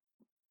blood.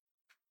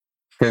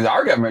 Because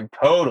our government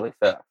totally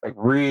sucks. Like,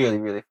 really,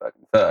 really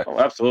fucking sucks. Oh,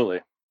 absolutely.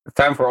 It's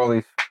time for all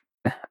these...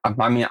 I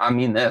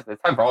mean this.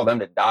 It's time for all of them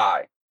to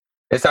die.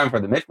 It's time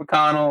for the Mitch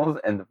McConnells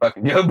and the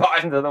fucking Joe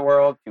Bidens of the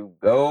world to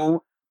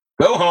go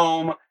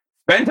home,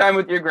 spend time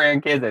with your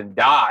grandkids, and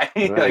die.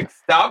 Right. Like,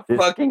 stop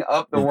fucking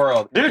up the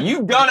world. Dude,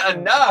 you've done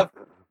enough.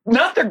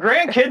 Not their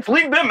grandkids.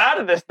 Leave them out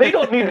of this. They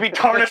don't need to be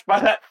tarnished by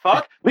that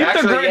fuck. Leave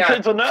their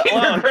grandkids alone. Keep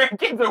your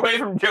grandkids away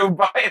from Joe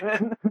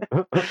Biden.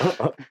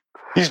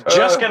 He's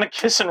just going to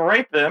kiss and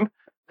rape them.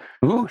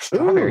 Ooh,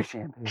 strawberry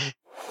champagne.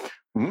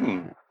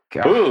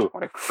 God, Ooh.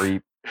 What a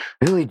creep.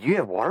 Billy, do you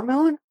have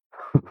watermelon?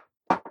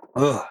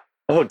 Ugh.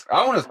 Oh,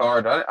 that one is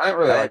hard. I don't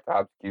really like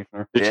Top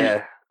Executioner.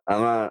 Yeah,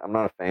 I'm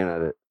not a fan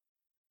of it.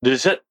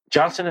 Is it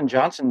Johnson &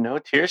 Johnson No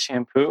Tear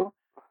Shampoo?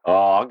 Oh,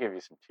 I'll give you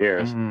some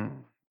tears.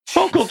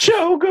 Uncle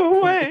Joe, go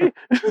away.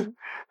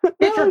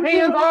 Get your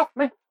hands off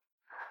me.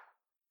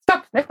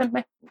 Stop sniffing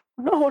me.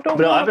 No, don't.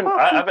 No,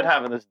 I've been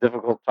having this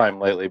difficult time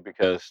lately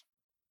because,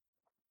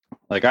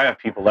 like, I have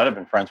people that I've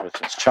been friends with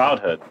since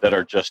childhood that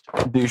are just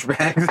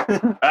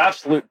douchebags,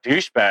 absolute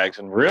douchebags,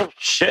 and real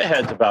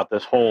shitheads about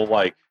this whole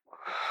like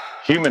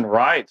human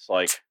rights.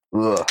 Like,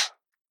 ugh.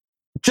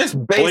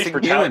 Just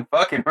basic human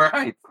fucking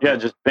rights. Yeah,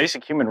 just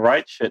basic human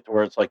rights shit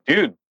where it's like,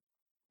 dude,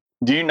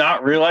 do you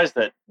not realize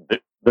that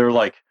they're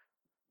like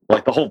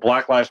the whole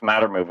Black Lives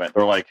Matter movement?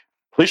 They're like,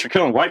 police are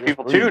killing white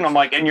people too. And I'm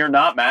like, and you're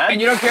not mad?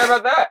 And you don't care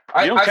about that?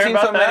 I've seen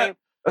so many.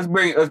 Let's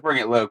bring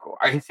it local.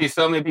 I see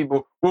so many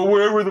people, well,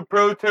 where were the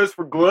protests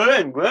for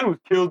Glenn? Glenn was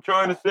killed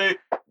trying to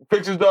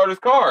fix his daughter's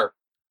car.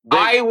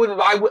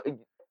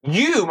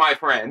 You, my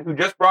friend, who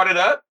just brought it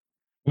up,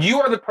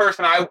 you are the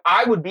person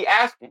I would be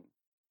asking.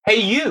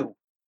 Hey, you,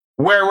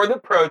 where were the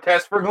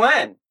protests for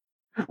Glenn?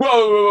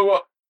 Whoa.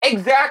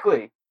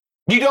 Exactly.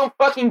 You don't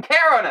fucking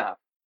care enough.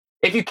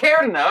 If you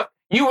cared enough,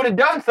 you would have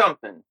done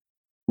something.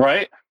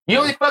 Right? You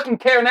only fucking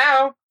care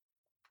now.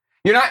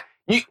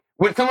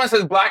 When someone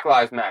says Black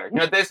Lives Matter, you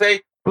know what they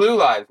say? Blue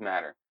Lives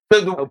Matter.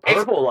 So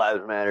purple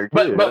lives matter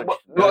too. But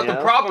the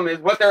problem is,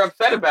 what they're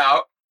upset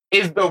about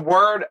is the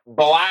word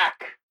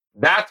black.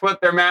 That's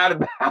what they're mad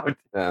about.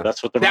 Yeah.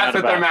 That's what they're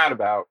mad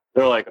about.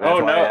 They're like, oh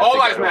no, all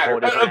lives matter.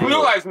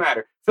 Blue lives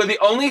matter. So the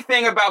only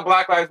thing about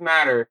Black Lives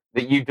Matter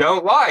that you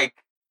don't like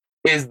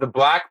is the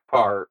black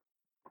part.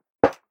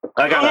 Look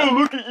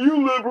at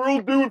you,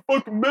 liberal, doing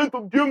fucking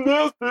mental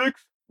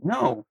gymnastics.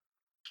 No.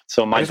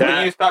 So my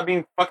dad, you stop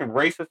being fucking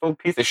racist old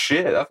piece of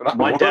shit. That's what I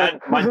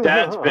want. My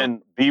dad's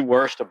been the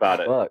worst about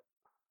it.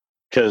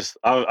 Because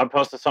I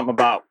posted something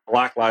about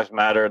Black Lives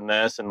Matter and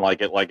this, and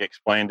it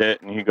explained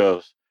it, and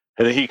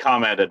he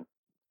commented,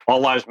 all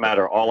lives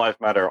matter, all lives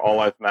matter, all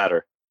lives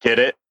matter. Get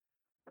it?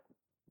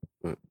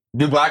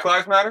 Do Black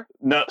Lives Matter?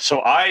 No.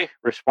 So I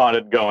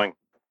responded going,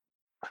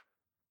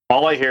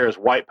 all I hear is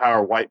white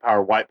power, white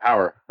power, white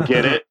power.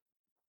 Get it?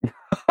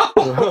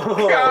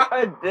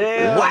 God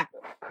damn. Whap.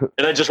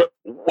 And I just went,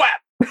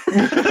 whap.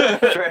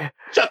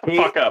 Shut the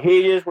fuck up.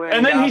 He just went,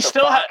 and then he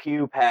still had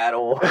you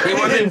paddle. He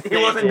wasn't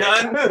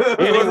done.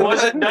 He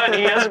wasn't done.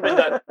 He hasn't been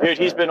done. Dude,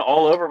 he's been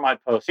all over my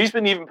posts. He's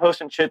been even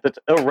posting shit that's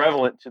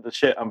irrelevant to the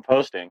shit I'm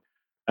posting.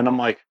 And I'm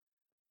like,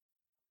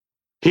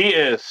 he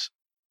is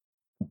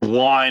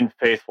blind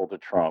faithful to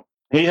Trump.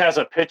 He has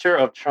a picture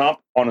of Trump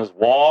on his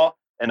wall,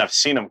 and I've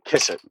seen him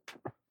kiss it.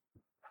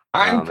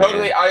 I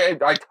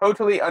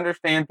totally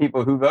understand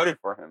people who voted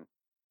for him.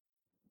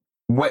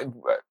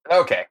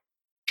 Okay.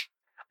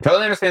 I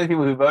totally understand the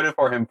people who voted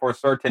for him for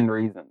certain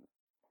reasons.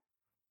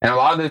 And a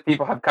lot of those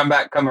people have come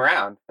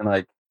around and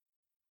the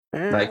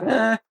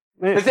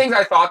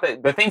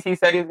things he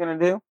said he was going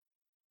to do,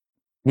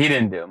 he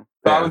didn't do them.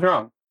 So I was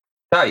wrong.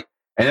 Tight.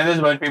 And then there's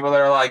a bunch of people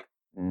that are like,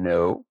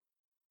 no.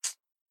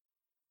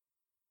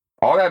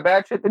 All that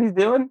bad shit that he's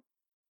doing?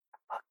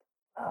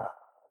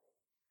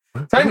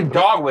 It's not even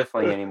dog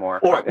whistling anymore.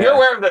 You're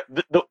aware of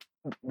the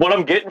what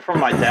I'm getting from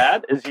my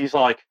dad is he's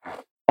like,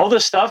 all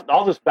this stuff,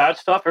 all this bad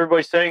stuff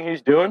everybody's saying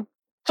he's doing,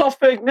 it's all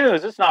fake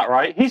news. It's not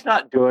right. He's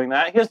not doing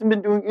that. He hasn't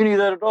been doing any of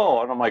that at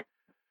all. And I'm like,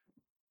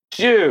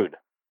 dude,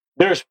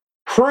 there's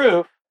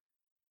proof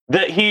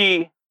that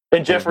he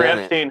and Jeffrey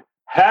Epstein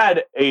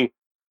had a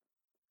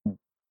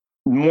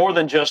more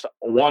than just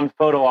one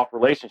photo op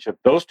relationship.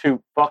 Those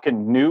two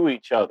fucking knew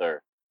each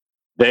other.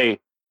 They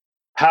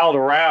palled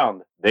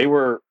around. They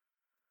were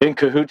in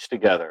cahoots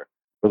together.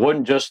 It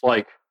wasn't just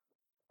like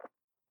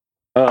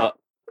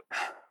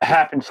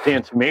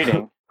happenstance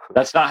meeting.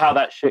 That's not how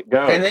that shit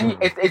goes. And then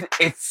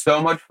it's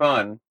so much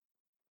fun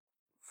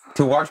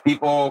to watch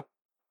people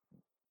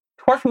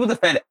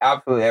defend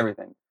absolutely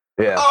everything.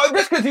 Yeah. Oh,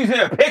 just because he's in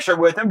a picture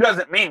with him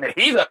doesn't mean that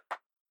he's a...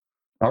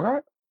 All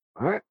right.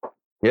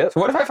 Yeah. So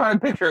what if I find a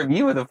picture of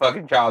you with a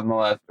fucking child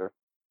molester?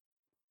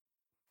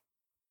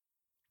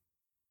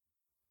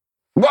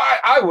 Well,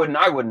 I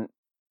wouldn't.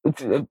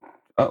 Do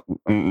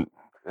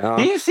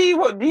you see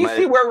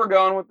where we're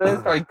going with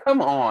this? Like,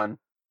 come on.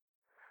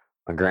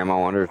 My grandma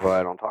wonders why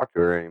I don't talk to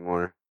her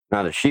anymore.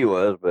 Not that she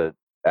was, but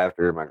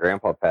after my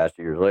grandpa passed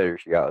years later,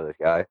 she got with this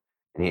guy,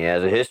 and he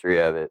has a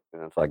history of it.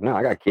 And it's like, no,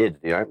 I got kids,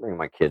 dude. I ain't bringing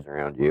my kids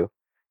around you.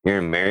 You're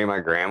gonna marry my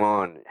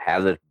grandma and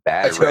have this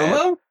bad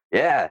rep?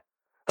 Yeah.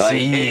 Like,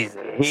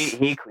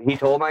 he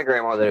told my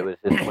grandma that it was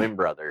his twin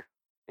brother,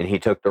 and he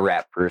took the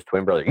rap for his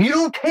twin brother. You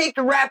don't take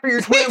the rap for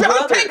your twin brother. You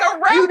don't take a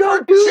rap. You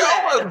don't do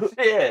that.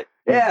 Shit.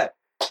 Yeah.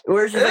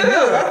 Where she's like,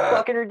 no, that's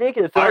fucking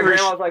ridiculous. So my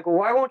grandma was like, well,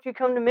 why won't you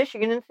come to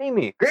Michigan and see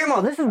me?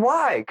 Grandma, this is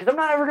why. Because I'm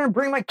not ever going to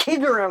bring my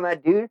kids around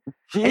that dude.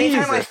 Jesus.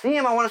 Anytime I see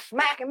him, I want to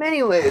smack him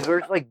anyways. Where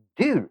it's like,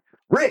 dude,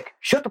 Rick,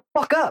 shut the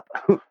fuck up.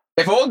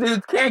 If old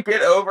dudes can't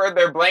get over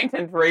their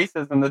blatant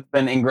racism that's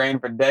been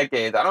ingrained for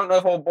decades, I don't know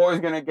if old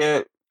boy's going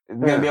to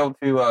be able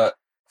to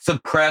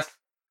suppress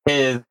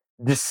his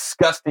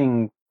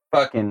disgusting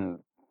fucking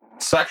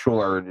sexual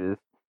urges.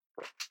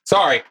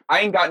 Sorry,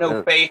 I ain't got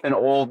no faith in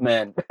old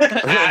men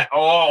at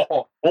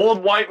all.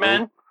 Old white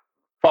men,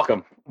 fuck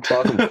them.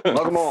 Fuck them.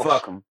 Fuck them all.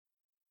 Fuck them.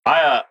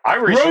 I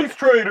recently, race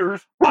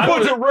traders. We're a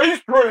bunch of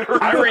race traders.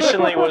 I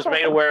recently was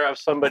made aware of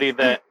somebody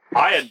that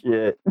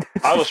I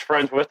was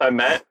friends with. I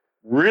met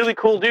really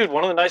cool dude,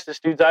 one of the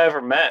nicest dudes I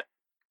ever met,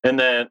 and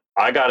then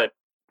I got it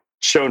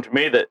shown to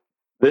me that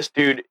this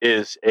dude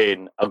is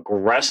an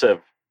aggressive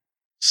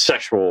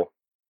sexual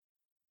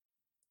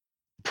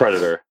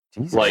predator.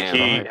 Jesus,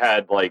 he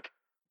had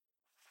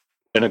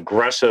an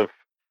aggressive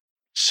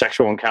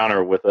sexual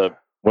encounter with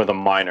a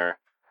minor,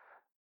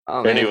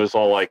 Oh, and he man. was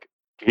all like,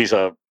 he's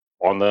on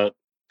the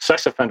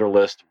sex offender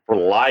list for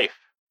life.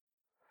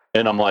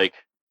 And I'm like,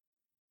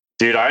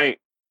 dude,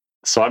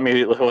 so I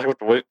immediately went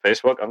to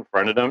Facebook,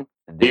 unfriended him.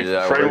 He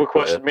friend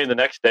requested me the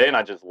next day, and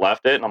I just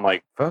left it. And I'm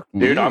like, Fuck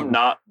dude, you. I'm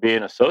not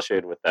being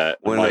associated with that.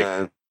 When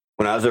I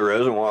was at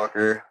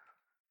Rosenwalker,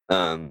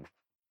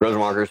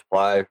 Rosenwalker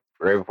Supply,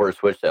 right before it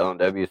switched to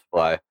LMW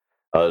Supply,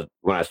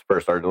 when I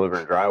first started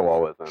delivering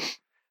drywall with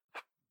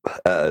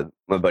them,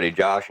 my buddy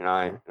Josh and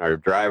I, and our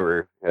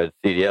driver at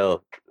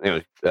CDL,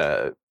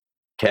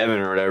 Kevin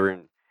or whatever,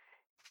 and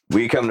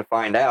we come to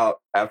find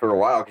out after a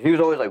while, because he was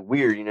always like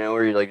weird,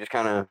 where he like just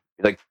kind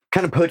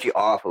of put you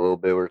off a little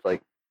bit, where it's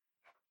like,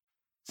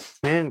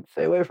 man,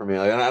 stay away from me.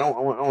 Like, I don't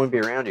want to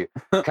be around you.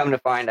 Come to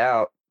find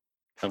out,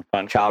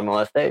 child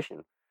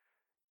molestation.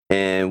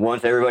 And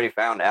once everybody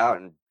found out,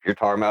 and you're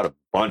talking about a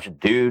bunch of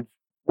dudes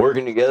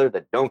working together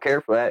that don't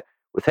care for that,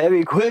 with heavy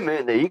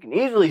equipment, that you can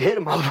easily hit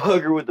a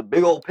motherfucker with a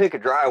big old pick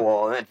of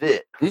drywall, and that's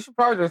it. You should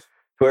probably just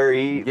Where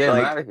he get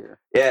him out of here.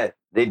 Yeah,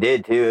 they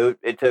did too.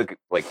 It took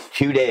like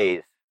 2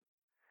 days.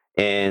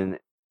 And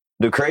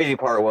the crazy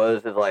part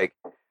is like,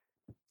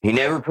 he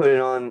never put it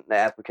on the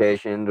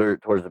application or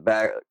towards the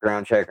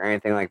background check or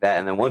anything like that.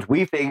 And then once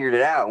we figured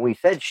it out and we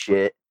said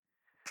shit,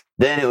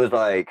 then it was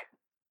like,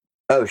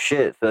 oh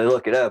shit. So they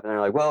look it up and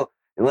they're like, well,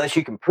 unless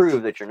you can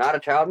prove that you're not a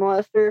child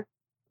molester,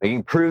 like you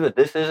can prove that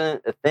this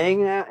isn't a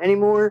thing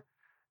anymore,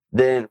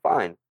 then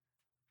fine.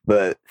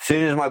 But as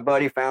soon as my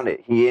buddy found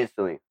it, he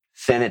instantly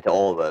sent it to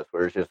all of us,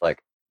 where it's just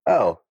like,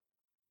 oh,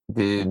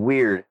 Dude,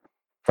 weird.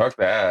 fuck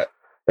that.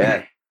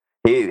 Yeah.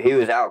 He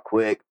was out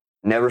quick.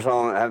 Never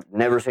saw him. I've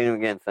never seen him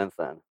again since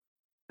then.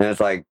 And it's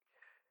like,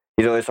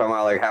 he's always talking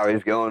about like how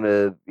he's going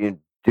to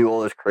do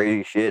all this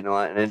crazy shit and all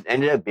that. And it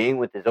ended up being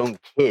with his own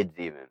kids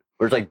even.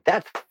 Where it's like,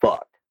 that's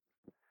fucked.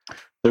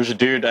 There's a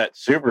dude at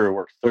Subaru who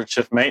works third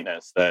shift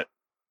maintenance that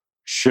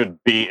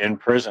should be in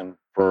prison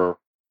for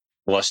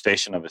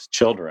molestation of his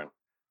children.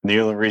 And the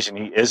only reason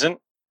he isn't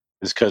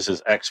is because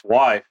his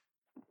ex-wife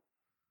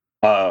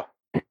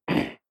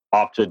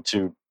opted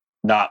to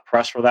not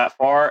press for that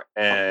far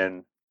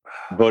and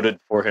voted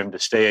for him to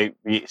stay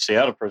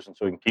out of prison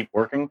so he can keep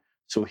working,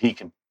 so he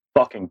can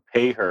fucking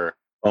pay her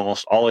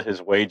almost all of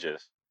his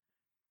wages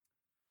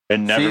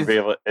and never be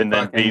able, and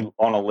then be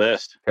on a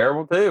list.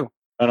 Terrible too.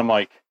 And I'm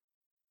like,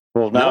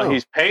 well, now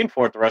he's paying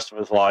for it the rest of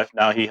his life.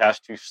 Now he has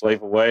to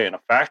slave away in a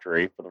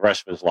factory for the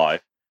rest of his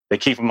life. They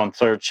keep him on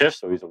third shift,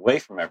 so he's away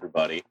from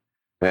everybody.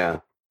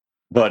 Yeah.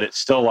 But it's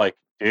still like,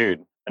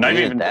 dude. And I've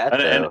even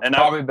and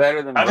probably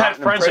better than I've had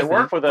friends that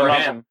work with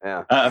him.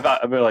 Yeah.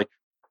 I've been like,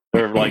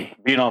 they're like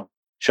being on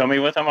show me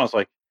with him. I was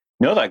like,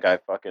 that guy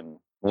fucking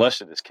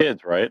molested his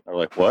kids, right? They're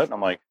like, what? And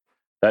I'm like,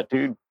 that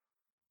dude,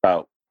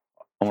 about,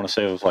 I want to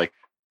say it was like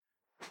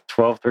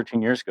 12,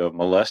 13 years ago,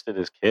 molested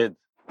his kids.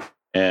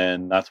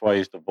 And that's why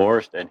he's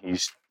divorced, and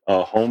he's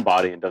a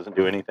homebody and doesn't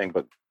do anything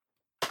but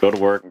go to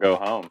work and go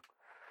home,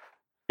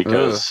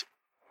 because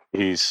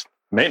he's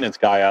a maintenance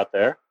guy out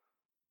there,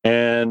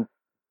 and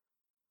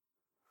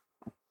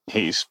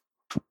he's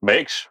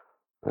makes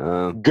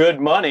good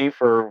money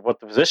for what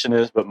the position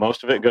is, but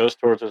most of it goes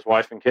towards his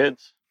wife and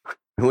kids.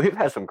 We've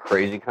had some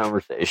crazy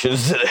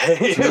conversations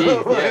today.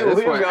 Jeez,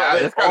 we've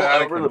got all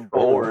out of over the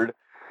board.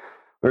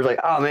 We're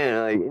like, oh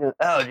man, like,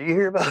 did you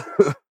hear about?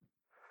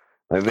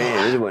 Like,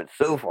 man, this went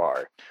so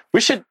far.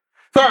 We should.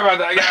 Sorry about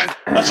that, guys.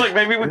 That's like,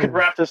 maybe we could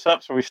wrap this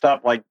up so we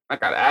stop like I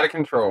got out of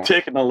control.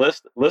 Taking the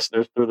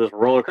listeners through this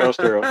roller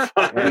coaster of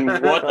fucking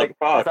what the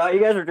fuck. I thought you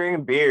guys were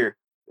drinking beer.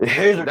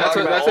 That's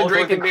what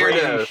drinking beer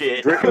does.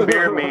 Shit. Drinking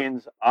beer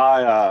means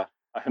I'm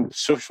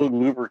socially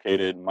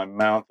lubricated and my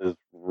mouth is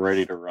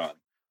ready to run.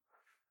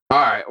 All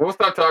right, we'll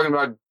stop talking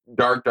about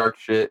dark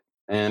shit,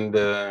 and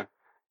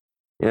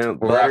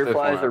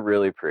butterflies are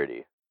really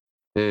pretty.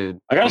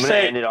 Dude, I gotta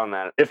say, end it on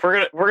that. If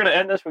we're gonna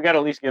end this, we gotta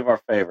at least give our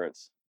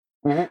favorites.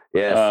 Mm-hmm.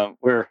 Yes,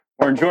 we're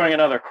enjoying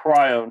another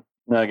cryo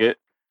nugget.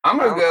 I'm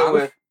gonna go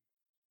with.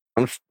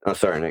 I'm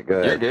sorry, Nick. Go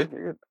ahead. You're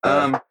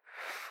good.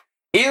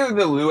 Either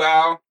the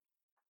luau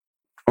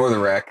or the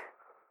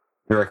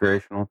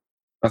recreational.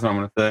 That's what I'm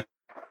gonna say.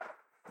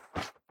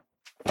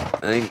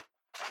 I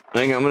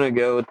think I'm gonna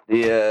go with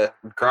the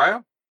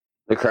cryo,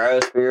 the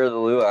cryosphere, or the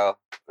luau.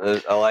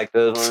 I like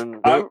those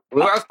ones.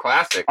 Luau's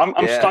classic. I'm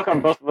stuck on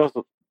both of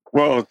those.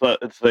 Well,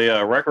 it's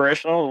the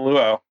recreational, the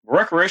luau.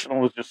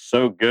 Recreational was just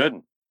so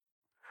good,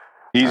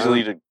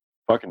 easily to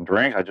fucking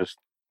drink. The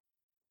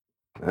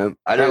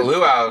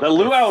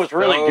luau was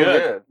really so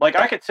good. Like,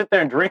 I could sit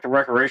there and drink the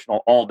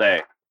recreational all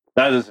day.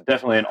 That is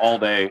definitely an all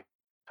day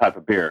type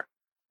of beer.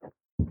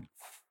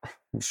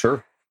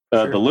 Sure.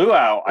 The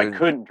luau, I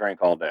couldn't drink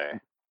all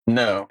day.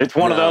 No, it's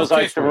one of those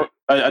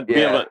I'd be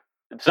able to.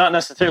 It's not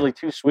necessarily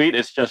too sweet.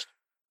 It's just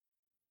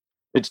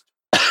the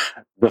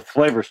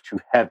flavor's too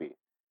heavy.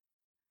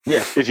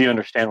 Yeah, if you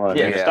understand what I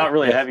mean. It's not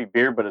really a heavy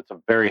beer, but it's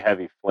a very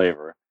heavy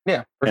flavor.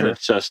 Yeah, and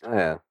it's just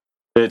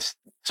it's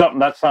something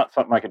that's not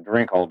something I could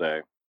drink all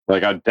day.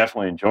 Like, I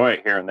definitely enjoy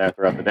it here and there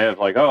throughout the day. It's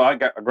like, I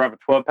grab a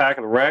 12-pack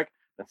of the rec,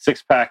 and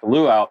 6-pack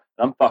luau,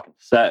 and I'm fucking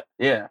set.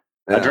 Yeah.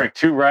 I drink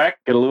 2 rec,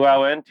 get a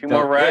luau in, 2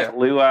 more rec, Yeah.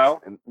 luau,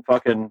 and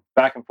fucking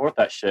back and forth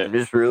that shit. I'm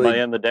just By the really,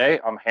 end of the day,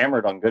 I'm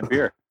hammered on good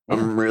beer.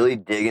 I'm really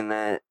digging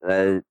that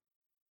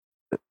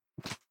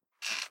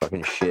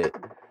fucking shit.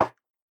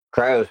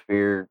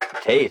 Cryosphere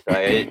taste.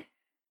 I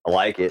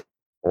like it.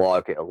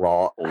 Like it a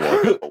lot.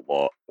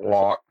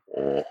 Lock.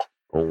 A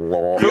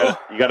lot.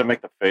 You got to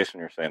make the face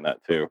when you're saying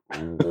that too.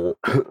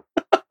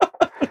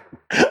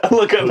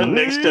 Look at the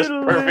Nick's just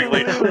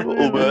perfectly.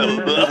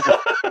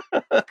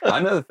 I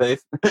know the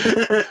face.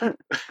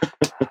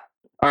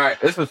 All right,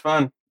 this was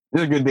fun.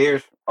 These are good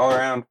beers all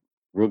around.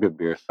 Real good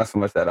beers. Not so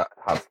much that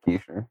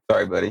Hopsecutioner.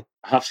 Sorry, buddy.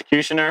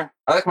 Hopsecutioner.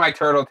 I like my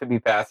turtle to be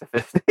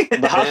pacifist.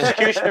 The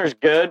Hopsecutioner is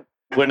good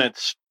when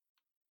it's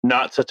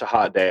not such a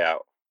hot day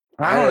out.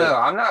 I don't know.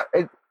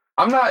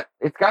 I'm not.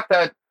 It's got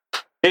that.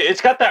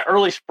 It's got that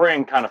early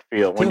spring kind of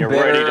feel when too you're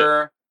bitter. ready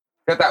to.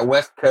 It's got that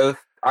West Coast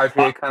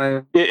IPA kind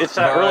of. It's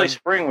that early vibe.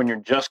 spring when you're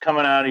just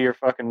coming out of your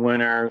fucking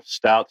winter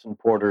stouts and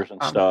porters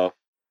and stuff,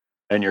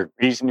 and you're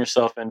easing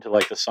yourself into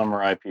like the summer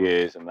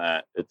IPAs and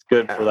that. It's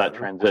good for that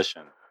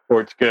transition. Or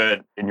it's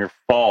good in your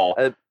fall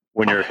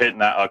when you're hitting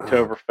that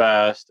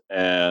Oktoberfest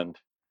and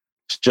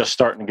it's just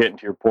starting to get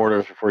into your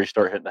porters before you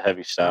start hitting the heavy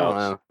I stouts.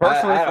 don't know.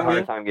 Personally, I had for a hard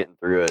me- time getting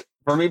through it.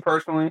 For me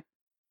personally,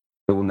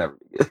 it will never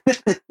be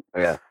good.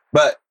 Yeah.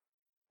 But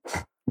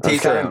I'm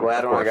taste kind your of own,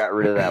 glad of when I course. got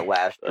rid of that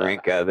last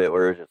drink of it,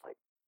 where it was just like,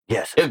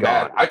 yes, It's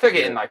bad. gone. I took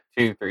it in like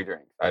 2-3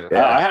 drinks. I just.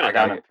 I had it gotta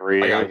down in get-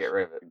 3. I gotta get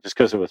rid of it. Just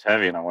because it was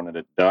heavy and I wanted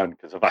it done.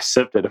 Because if I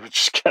sipped it, it would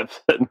just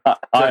kept sitting high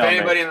So if on me.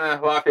 anybody in the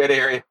Lafayette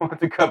area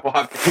wants a couple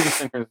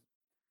Hopsecutioners,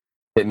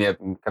 hit me up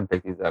and come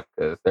pick these up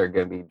because they're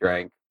gonna be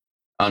drank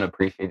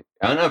unappreciated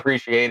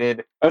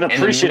in the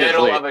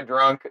middle of a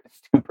drunk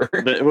stupor.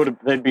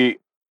 They'd be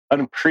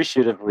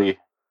unappreciatively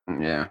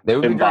Yeah, they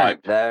would be drank.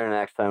 imbibed. That or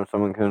next time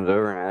someone comes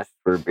over and asks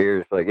for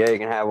beers, like, yeah, you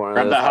can have one of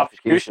Grab those. that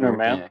Hopsecutioner, Hopsecutioner.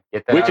 man. Yeah,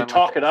 get that We out could of my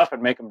talk face. it up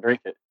and make them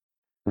drink it.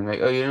 I'm like,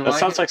 oh, you didn't That like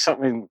sounds it? like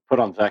something put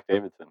on Zach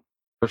Davidson.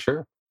 For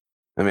sure.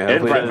 I mean, And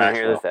hopefully he Brett doesn't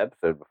hear Maxwell. this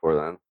episode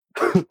before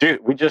then.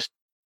 Dude,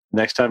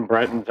 next time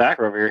Brett and Zach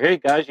are over here, hey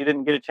guys, you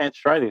didn't get a chance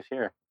to try these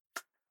here.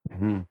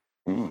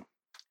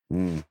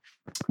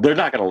 They're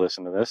not going to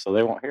listen to this, so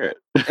they won't hear it.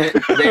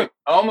 They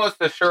almost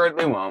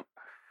assuredly won't.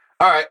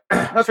 All right,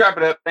 let's wrap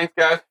it up. Thanks,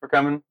 guys, for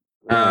coming.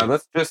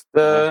 Let's just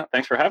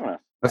Thanks for having us.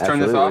 let's turn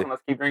this off Absolutely. and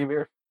let's keep drinking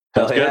beer.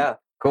 Hell Sounds good. yeah.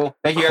 Cool.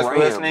 Thank you guys for Cram.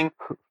 listening.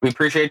 We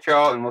appreciate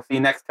y'all, and we'll see you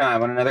next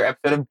time on another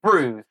episode of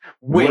Brews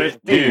With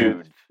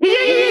Dudes.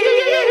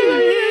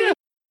 Dudes.